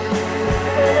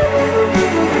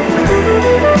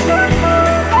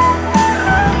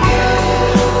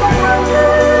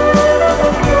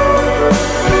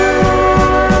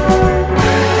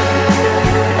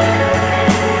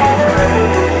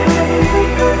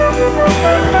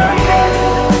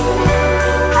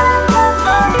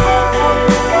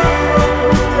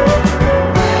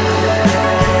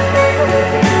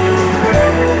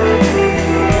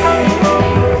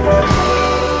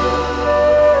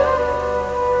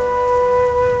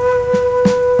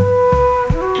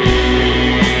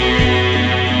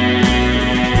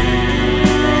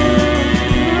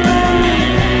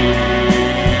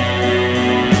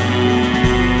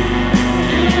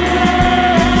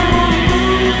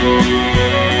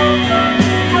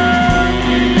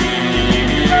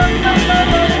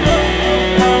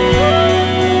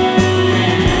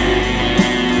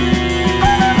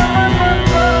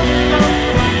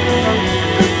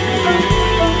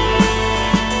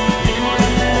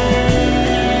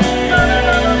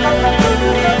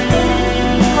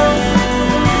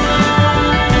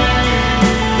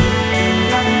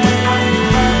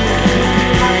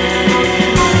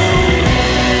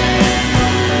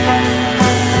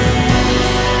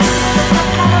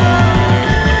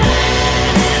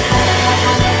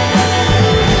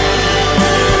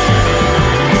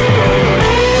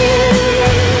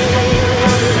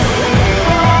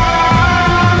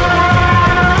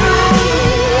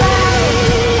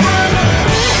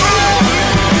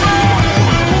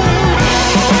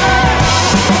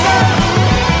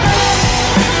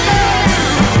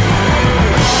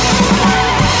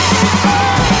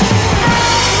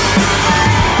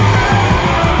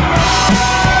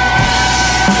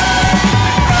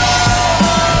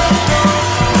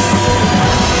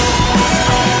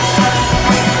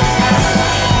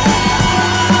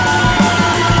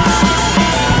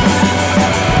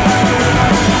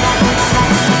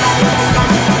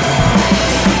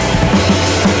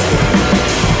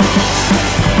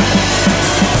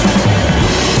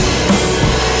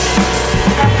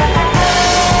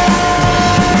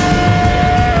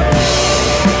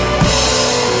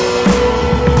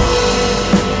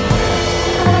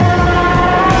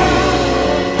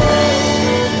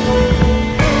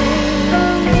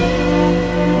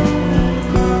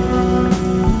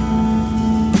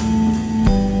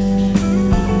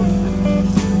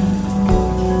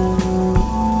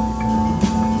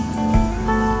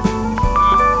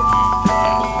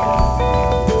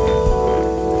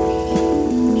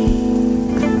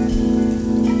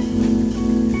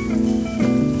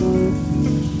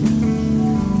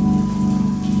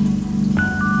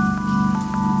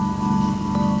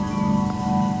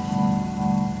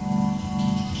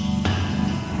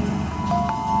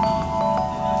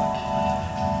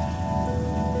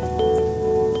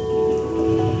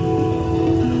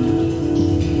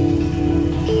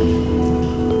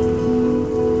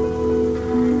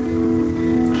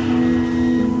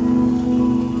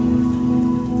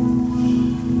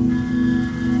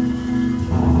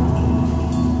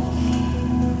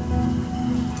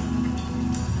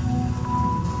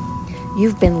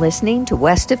 You've been listening to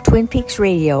West of Twin Peaks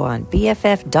Radio on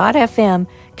BFF.FM,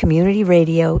 community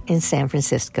radio in San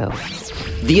Francisco.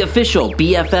 The official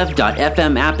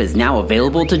BFF.FM app is now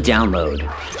available to download.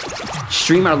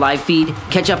 Stream our live feed,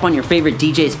 catch up on your favorite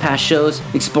DJ's past shows,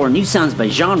 explore new sounds by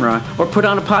genre, or put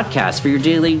on a podcast for your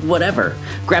daily whatever.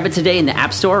 Grab it today in the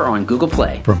App Store or on Google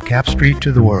Play. From Cap Street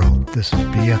to the world, this is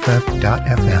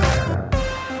BFF.FM.